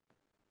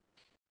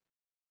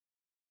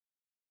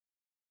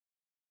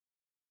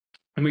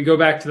 And we go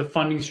back to the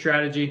funding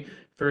strategy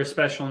for a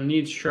special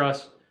needs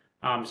trust.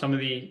 Some of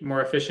the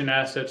more efficient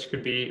assets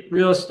could be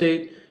real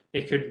estate.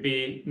 It could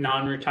be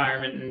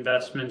non-retirement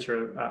investments,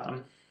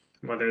 or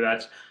whether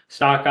that's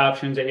stock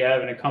options that you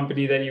have in a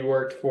company that you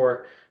worked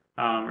for,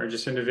 or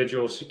just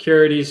individual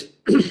securities,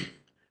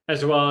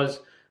 as well as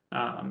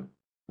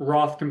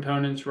Roth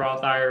components,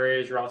 Roth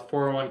IRAs, Roth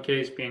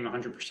 401ks being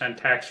 100%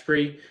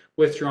 tax-free,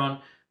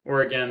 withdrawn,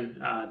 or again,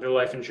 the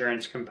life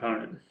insurance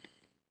component.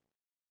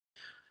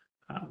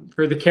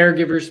 For the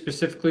caregivers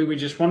specifically, we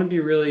just want to be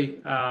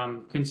really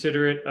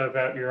considerate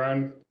about your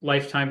own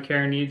lifetime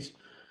care needs.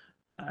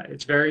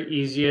 It's very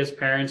easy as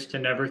parents to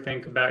never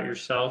think about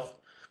yourself.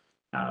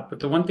 But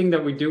the one thing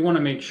that we do want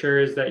to make sure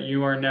is that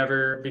you are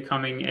never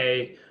becoming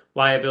a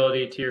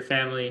liability to your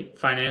family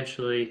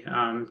financially,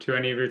 to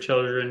any of your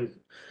children.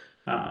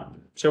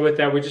 So with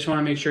that, we just want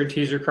to make sure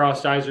T's are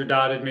crossed, I's are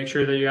dotted, make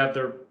sure that you have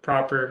the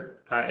proper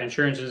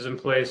insurances in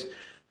place,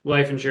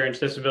 life insurance,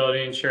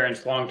 disability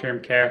insurance,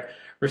 long-term care,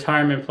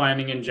 retirement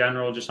planning in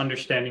general, just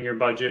understanding your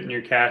budget and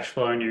your cash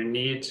flow and your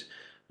needs,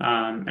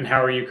 and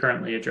how are you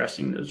currently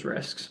addressing those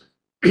risks.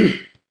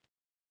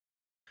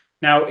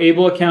 Now,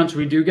 ABLE accounts,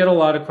 we do get a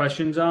lot of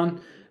questions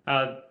on.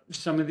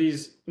 Some of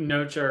these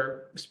notes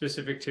are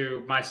specific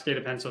to my state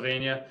of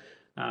Pennsylvania,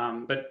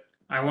 but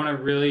I want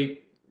to really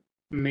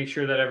make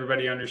sure that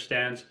everybody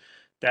understands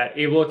that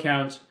ABLE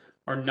accounts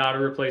are not a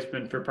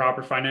replacement for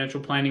proper financial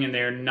planning, and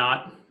they are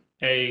not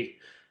a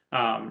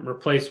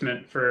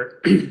replacement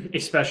for a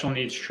special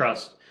needs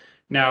trust.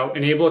 Now,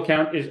 an ABLE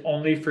account is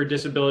only for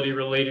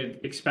disability-related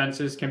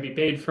expenses can be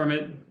paid from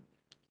it.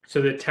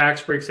 So the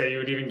tax breaks that you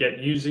would even get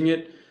using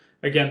it,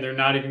 again, they're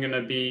not even going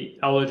to be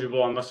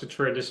eligible unless it's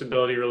for a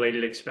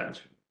disability-related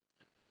expense.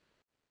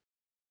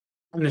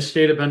 In the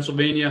state of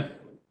Pennsylvania,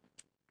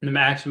 the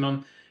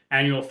maximum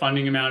annual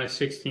funding amount is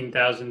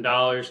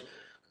 $16,000.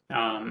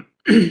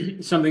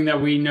 Something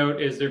that we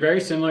note is they're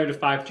very similar to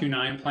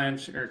 529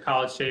 plans or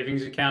college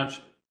savings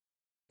accounts.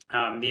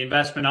 The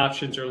investment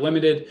options are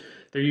limited.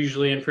 They're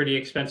usually in pretty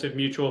expensive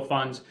mutual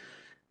funds.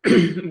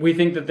 We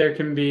think that there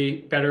can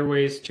be better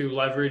ways to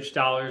leverage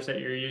dollars that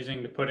you're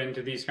using to put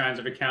into these kinds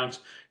of accounts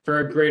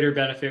for a greater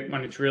benefit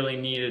when it's really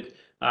needed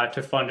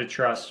to fund a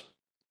trust.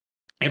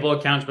 ABLE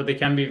accounts, but they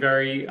can be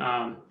very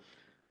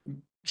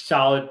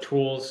solid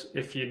tools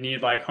if you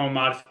need like home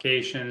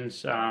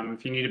modifications,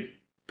 if you need to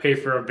pay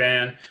for a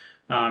van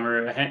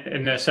or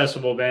an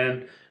accessible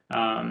van.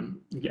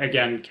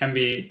 Again, can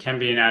be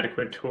an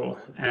adequate tool,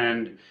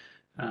 and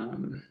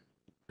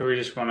so we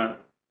just want to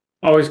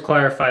always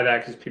clarify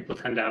that because people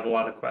tend to have a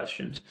lot of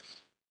questions.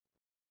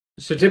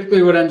 So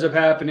typically what ends up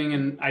happening,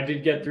 and I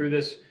did get through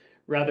this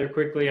rather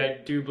quickly, I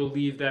do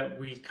believe that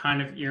we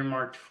kind of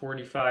earmarked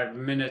 45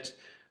 minutes,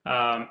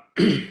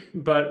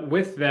 but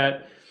with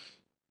that,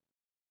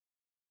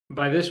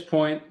 by this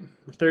point,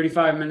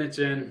 35 minutes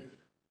in,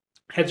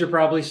 heads are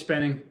probably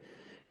spinning.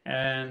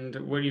 And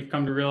what you've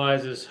come to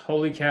realize is,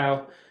 holy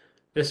cow,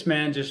 this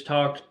man just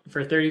talked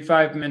for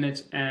 35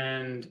 minutes,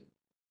 and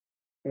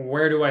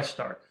where do I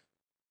start?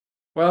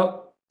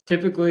 Well,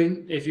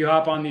 typically, if you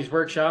hop on these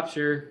workshops,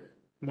 you're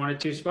one of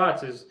two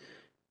spots. Is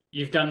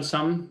you've done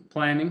some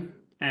planning,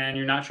 and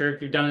you're not sure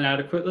if you've done it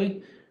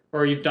adequately,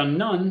 or you've done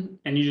none,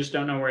 and you just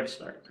don't know where to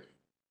start.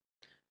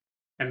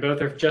 And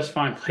both are just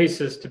fine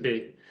places to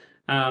be.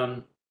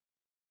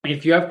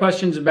 If you have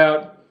questions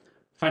about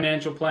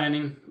financial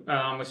planning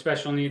with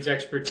special needs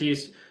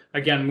expertise,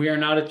 again, we are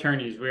not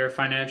attorneys, we are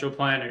financial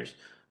planners.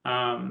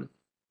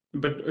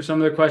 But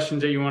some of the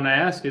questions that you want to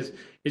ask is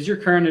your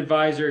current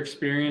advisor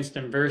experienced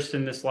and versed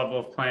in this level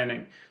of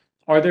planning?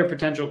 Are there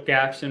potential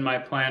gaps in my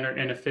plan or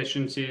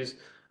inefficiencies?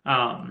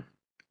 And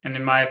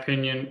in my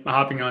opinion,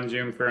 hopping on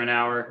Zoom for an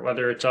hour,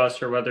 whether it's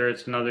us or whether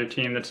it's another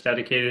team that's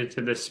dedicated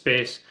to this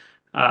space,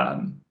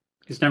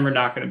 is never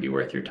not going to be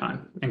worth your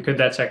time. And could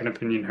that second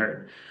opinion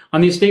hurt?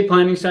 On the estate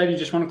planning side, you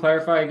just want to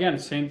clarify again,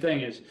 same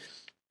thing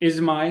is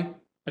my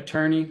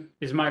attorney,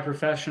 is my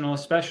professional a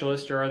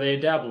specialist, or are they a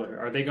dabbler?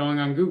 Are they going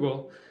on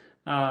Google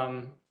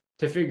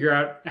to figure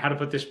out how to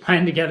put this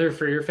plan together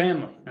for your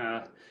family?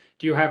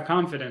 Do you have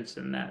confidence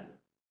in that?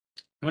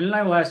 When did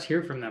I last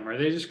hear from them? Are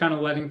they just kind of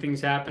letting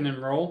things happen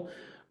and roll?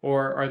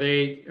 Or are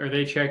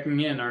they checking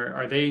in?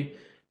 Are they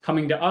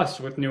coming to us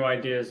with new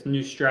ideas,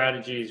 new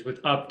strategies,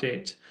 with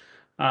updates?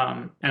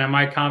 And am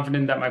I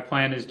confident that my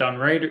plan is done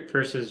right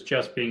versus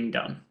just being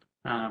done?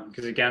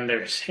 Because again,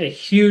 there's a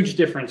huge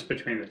difference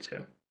between the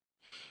two.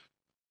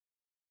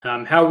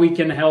 How we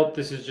can help,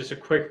 this is just a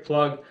quick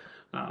plug.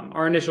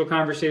 Our initial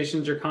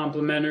conversations are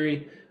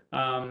complimentary.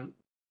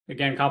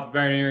 Again,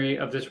 complimentary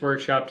of this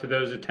workshop to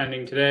those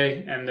attending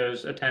today and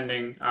those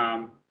attending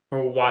who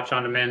will watch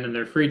on demand in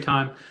their free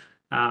time.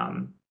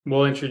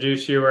 We'll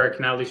introduce you, or I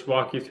can at least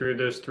walk you through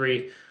those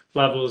three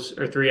levels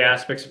or three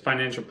aspects of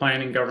financial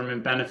planning: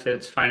 government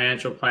benefits,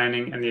 financial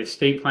planning, and the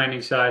estate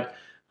planning side,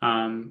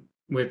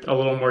 with a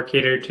little more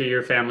catered to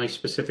your family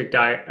specific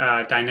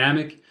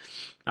dynamic.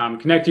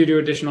 Connect you to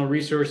additional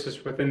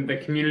resources within the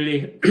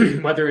community,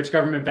 whether it's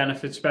government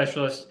benefits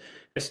specialists,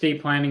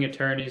 estate planning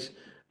attorneys,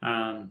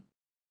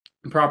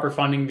 proper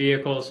funding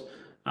vehicles,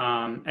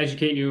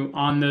 educate you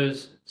on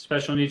those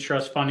special needs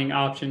trust funding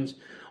options,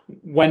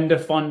 when to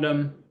fund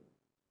them,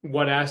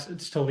 what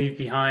assets to leave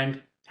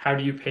behind, how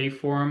do you pay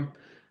for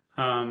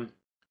them.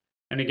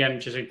 And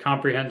again, just a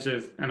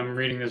comprehensive, and I'm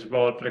reading this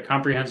bullet, but a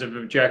comprehensive,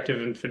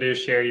 objective, and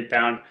fiduciary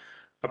bound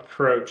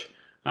approach.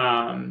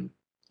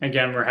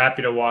 Again, we're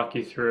happy to walk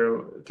you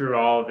through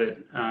all of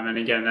it. And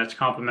again, that's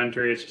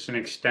complimentary. It's just an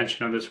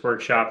extension of this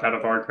workshop out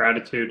of our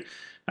gratitude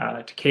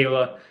to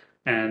Kayla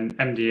and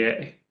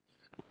MDA.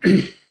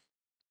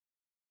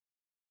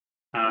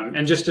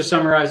 And just to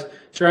summarize,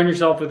 surround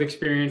yourself with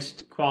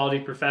experienced quality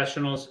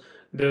professionals,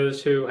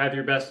 those who have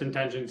your best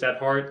intentions at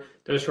heart,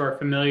 those who are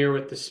familiar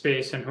with the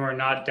space and who are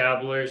not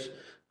dabblers.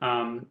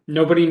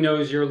 Nobody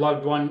knows your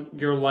loved one,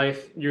 your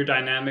life, your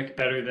dynamic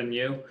better than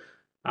you.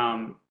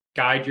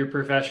 Guide your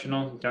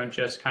professional. Don't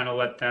just kind of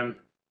let them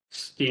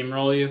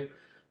steamroll you.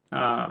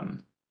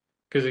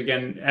 Because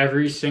again,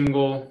 every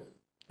single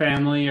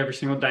family, every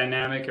single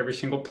dynamic, every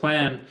single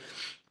plan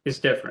is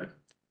different.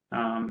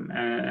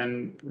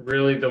 And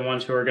really the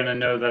ones who are going to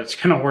know that it's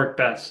going to work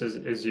best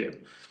is you.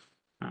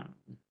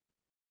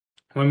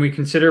 When we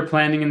consider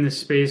planning in this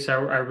space, I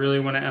really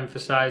want to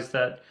emphasize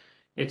that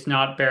it's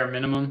not bare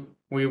minimum.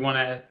 We want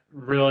to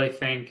really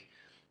think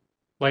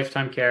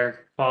lifetime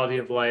care, quality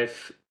of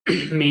life,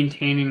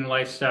 maintaining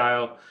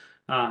lifestyle,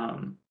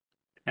 and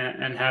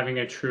having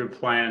a true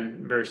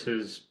plan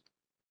versus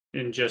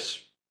in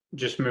just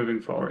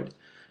moving forward.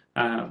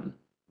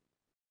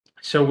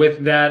 So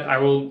with that, I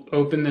will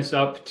open this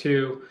up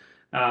to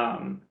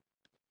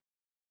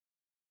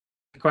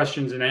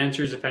questions and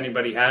answers if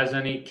anybody has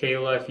any.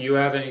 Kayla, if you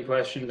have any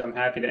questions, I'm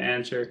happy to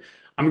answer.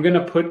 I'm going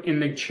to put in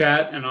the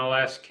chat, and I'll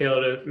ask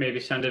Kayla to maybe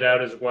send it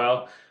out as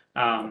well,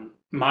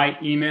 my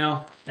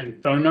email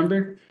and phone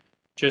number,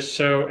 just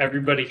so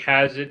everybody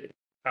has it.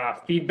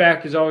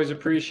 Feedback is always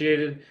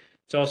appreciated.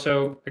 It's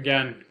also,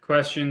 again,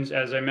 questions,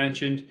 as I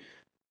mentioned,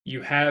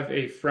 you have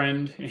a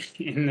friend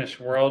in this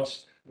world,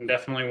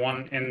 definitely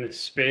one in this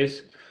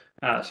space.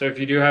 So if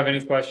you do have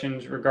any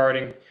questions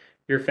regarding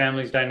your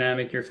family's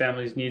dynamic, your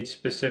family's needs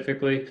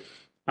specifically,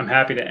 I'm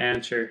happy to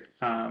answer.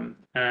 And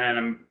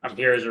I'm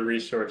here as a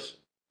resource.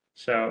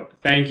 So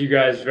thank you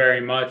guys very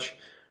much.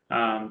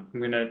 I'm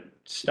going to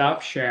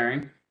stop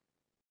sharing,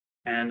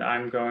 and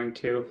I'm going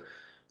to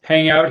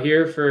hang out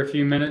here for a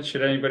few minutes.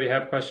 Should anybody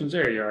have questions?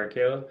 There you are,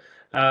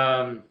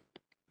 Kayla.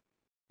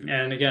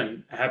 And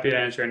again, happy to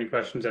answer any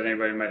questions that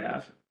anybody might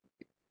have.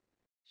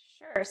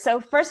 Sure. So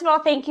first of all,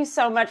 thank you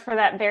so much for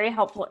that very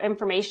helpful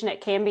information.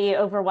 It can be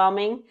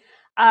overwhelming.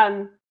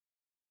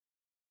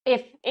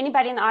 If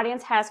anybody in the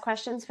audience has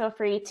questions, feel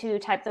free to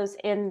type those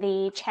in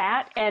the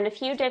chat. And a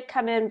few did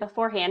come in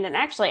beforehand. And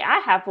actually, I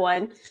have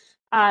one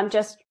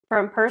just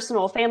from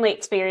personal family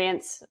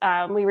experience.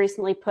 We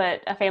recently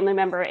put a family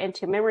member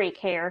into memory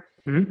care,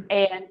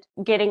 and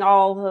getting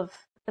all of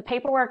the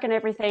paperwork and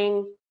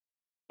everything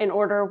in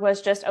order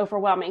was just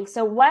overwhelming.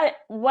 So what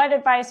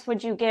advice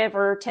would you give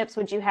or tips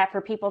would you have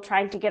for people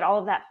trying to get all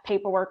of that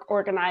paperwork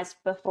organized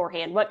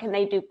beforehand? What can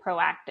they do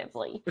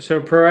proactively? So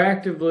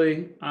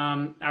proactively,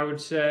 I would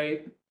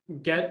say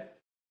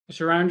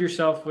surround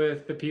yourself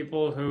with the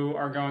people who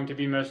are going to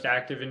be most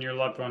active in your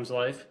loved one's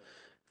life,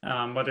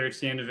 whether it's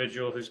the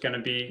individual who's going to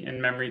be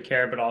in memory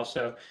care, but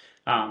also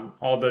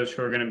all those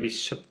who are going to be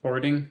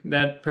supporting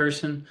that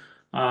person.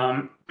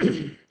 I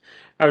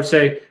would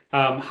say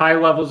high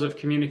levels of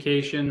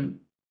communication.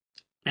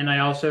 And I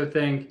also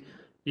think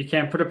you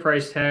can't put a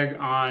price tag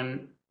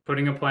on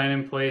putting a plan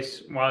in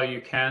place while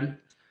you can.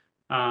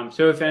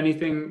 So if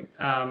anything,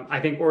 I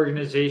think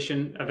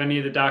organization of any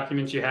of the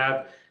documents you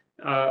have,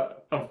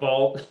 a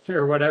vault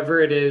or whatever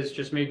it is,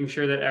 just making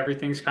sure that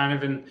everything's kind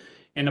of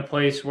in a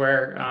place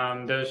where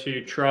those who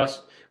you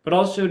trust, but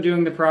also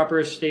doing the proper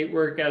estate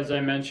work, as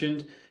I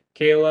mentioned,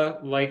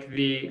 Kayla, like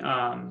the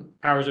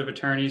powers of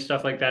attorney,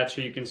 stuff like that,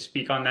 so you can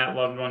speak on that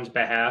loved one's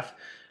behalf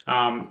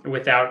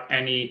without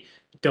any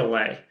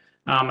delay.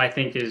 I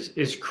think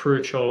is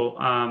crucial.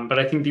 But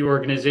I think the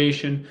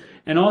organization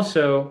and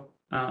also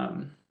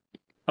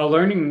a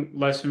learning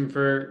lesson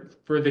for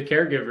the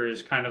caregiver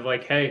is kind of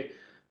like, hey,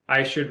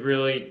 I should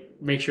really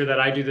make sure that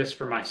I do this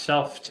for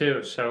myself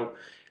too. So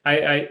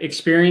I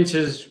experience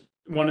is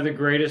one of the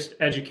greatest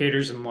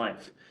educators in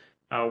life.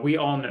 We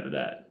all know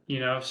that, you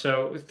know.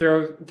 So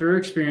through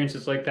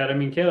experiences like that, I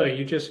mean, Kayla,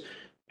 you just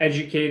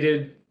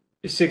educated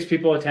 6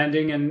 people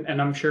attending,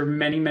 and I'm sure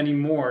many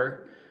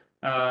more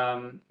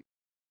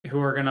who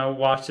are gonna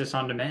watch this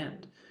on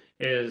demand.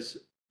 Is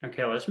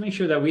okay. Let's make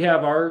sure that we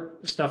have our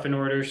stuff in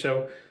order,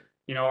 so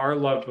you know our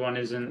loved one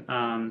isn't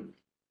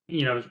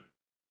you know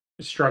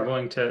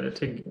struggling to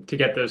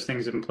get those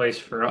things in place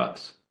for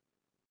us.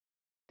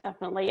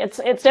 Definitely.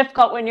 It's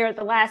difficult when you're at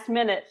the last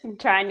minute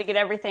trying to get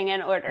everything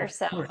in order.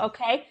 So,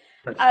 okay.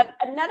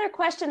 Another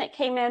question that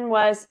came in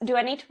was, do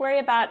I need to worry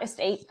about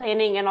estate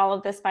planning and all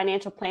of this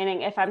financial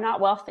planning if I'm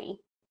not wealthy?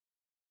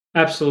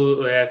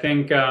 Absolutely. I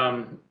think,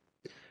 and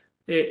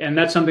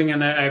that's something,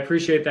 and I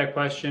appreciate that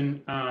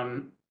question.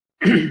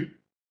 To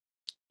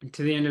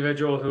the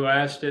individual who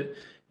asked it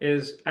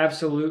is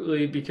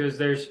absolutely, because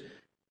there's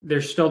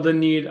still the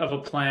need of a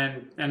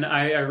plan. And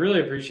I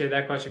really appreciate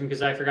that question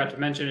because I forgot to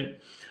mention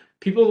it.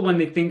 People, when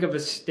they think of a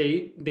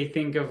state, they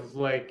think of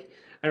like,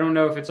 I don't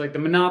know if it's like the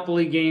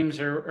Monopoly games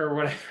or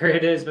whatever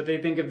it is, but they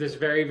think of this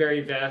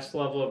very vast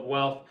level of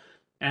wealth.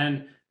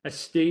 And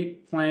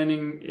estate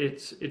planning,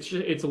 it's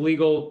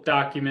legal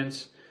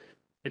documents,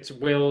 it's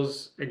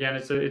wills. Again,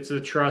 it's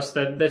a trust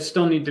that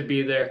still need to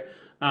be there.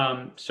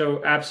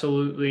 So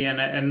absolutely,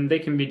 and they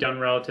can be done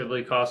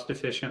relatively cost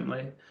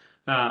efficiently.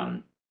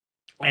 Um,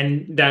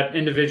 and that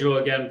individual,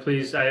 again,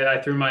 please,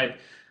 I threw my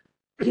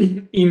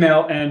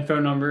email and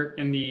phone number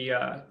in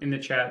the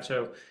chat.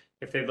 So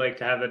if they'd like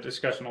to have that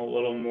discussion a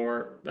little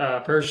more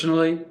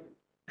personally,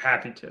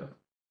 happy to.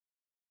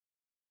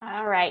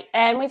 All right.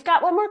 And we've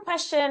got one more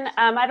question.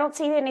 I don't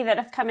see any that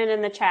have come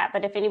in the chat,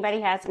 but if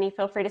anybody has any,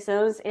 feel free to send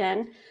those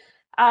in.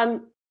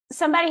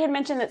 Somebody had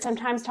mentioned that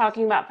sometimes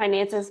talking about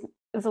finances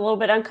is a little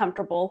bit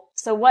uncomfortable.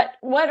 So what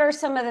are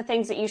some of the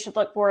things that you should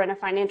look for in a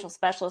financial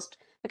specialist?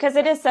 Because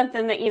it is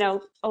something that, you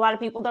know, a lot of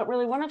people don't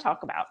really want to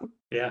talk about.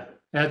 Yeah,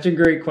 that's a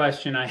great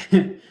question.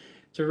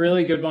 It's a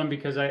really good one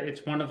because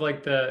it's one of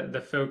like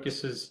the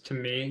focuses to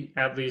me,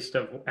 at least,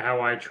 of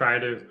how I try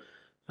to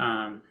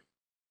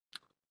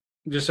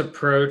just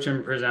approach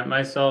and present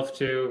myself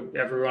to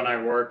everyone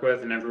I work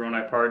with and everyone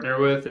I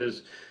partner with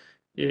is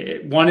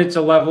one, it's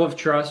a level of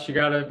trust. You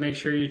got to make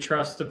sure you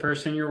trust the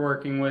person you're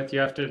working with.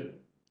 You have to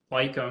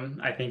like them,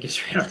 I think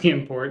is really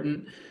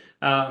important.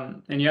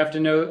 And you have to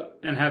know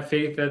and have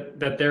faith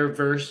that they're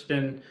versed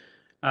in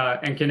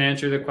and can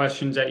answer the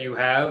questions that you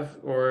have,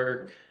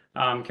 or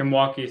can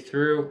walk you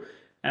through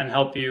and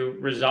help you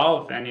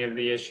resolve any of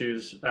the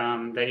issues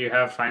that you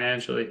have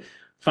financially.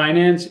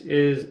 Finance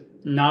is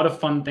not a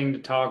fun thing to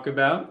talk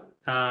about.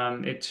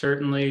 It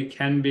certainly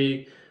can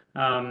be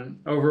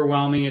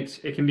overwhelming.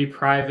 It can be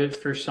private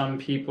for some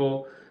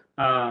people.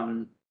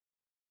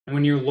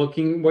 When you're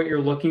what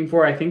you're looking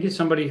for, I think, is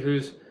somebody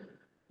who's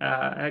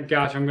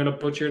gosh, I'm going to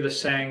butcher the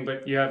saying,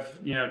 but you have,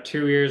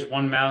 2 ears,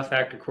 one mouth,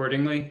 act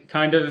accordingly,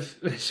 kind of.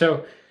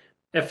 So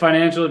a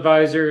financial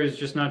advisor is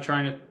just not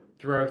trying to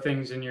throw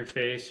things in your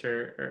face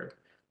or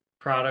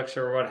products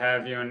or what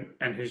have you,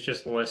 and who's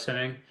just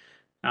listening.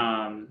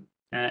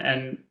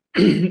 And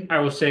I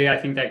will say, I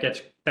think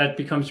that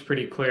becomes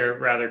pretty clear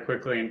rather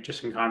quickly and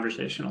just in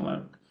conversation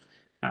alone.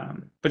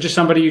 But just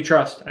somebody you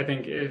trust, I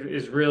think,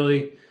 is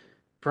really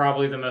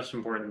probably the most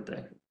important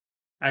thing.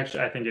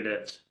 Actually, I think it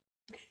is.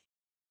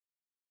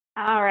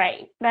 All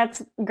right,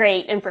 that's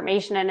great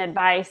information and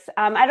advice.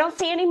 I don't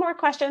see any more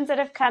questions that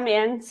have come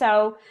in.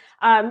 So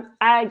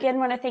I again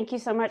want to thank you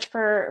so much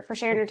for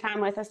sharing your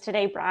time with us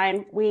today,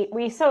 Brian.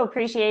 We so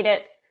appreciate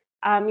it.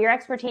 Your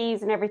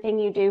expertise and everything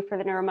you do for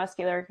the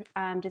neuromuscular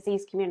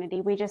disease community.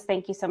 We just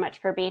thank you so much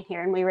for being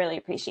here, and we really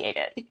appreciate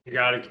it. You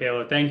got it,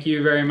 Kayla. Thank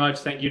you very much.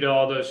 Thank you to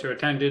all those who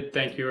attended.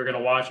 Thank you who are going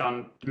to watch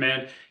on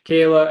demand.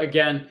 Kayla,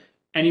 again,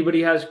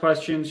 anybody has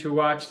questions who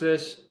watch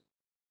this,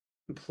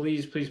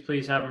 please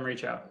have them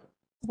reach out.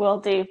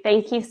 Will do.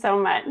 Thank you so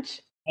much.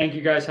 Thank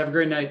you, guys. Have a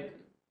great night.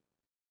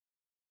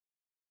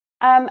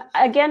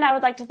 Again, I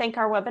would like to thank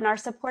our webinar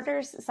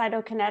supporters,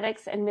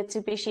 Cytokinetics and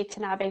Mitsubishi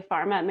Tanabe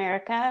Pharma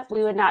America.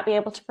 We would not be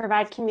able to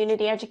provide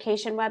community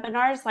education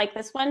webinars like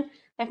this one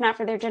if not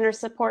for their generous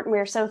support, and we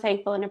are so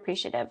thankful and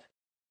appreciative.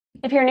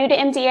 If you're new to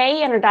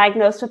MDA and are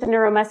diagnosed with a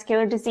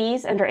neuromuscular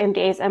disease under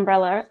MDA's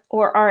umbrella,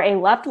 or are a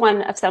loved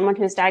one of someone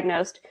who's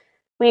diagnosed,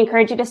 we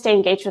encourage you to stay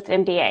engaged with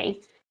MDA.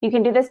 You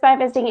can do this by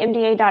visiting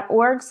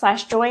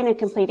mda.org/join and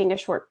completing a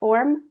short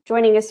form.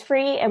 Joining is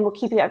free and will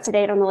keep you up to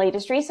date on the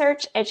latest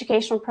research,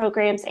 educational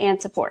programs,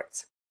 and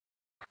supports.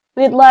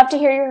 We'd love to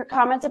hear your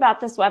comments about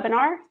this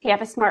webinar. If you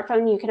have a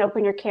smartphone, you can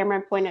open your camera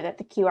and point it at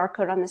the QR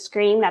code on the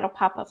screen. That'll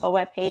pop up a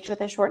web page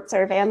with a short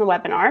survey on the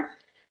webinar.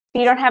 If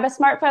you don't have a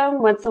smartphone,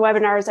 once the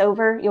webinar is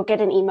over, you'll get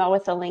an email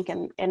with a link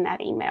in that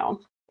email.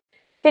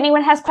 If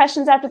anyone has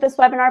questions after this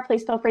webinar,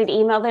 please feel free to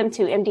email them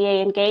to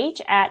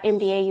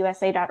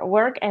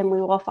mdaengage@mdausa.org, and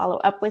we will follow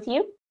up with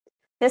you.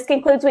 This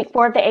concludes week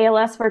 4 of the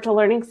ALS Virtual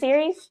Learning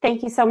Series.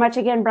 Thank you so much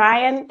again,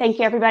 Brian. Thank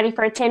you, everybody,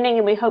 for attending,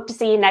 and we hope to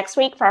see you next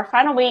week for our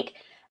final week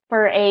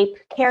for a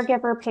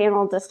caregiver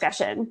panel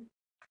discussion.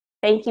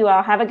 Thank you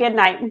all. Have a good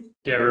night.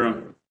 Yeah,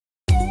 everyone.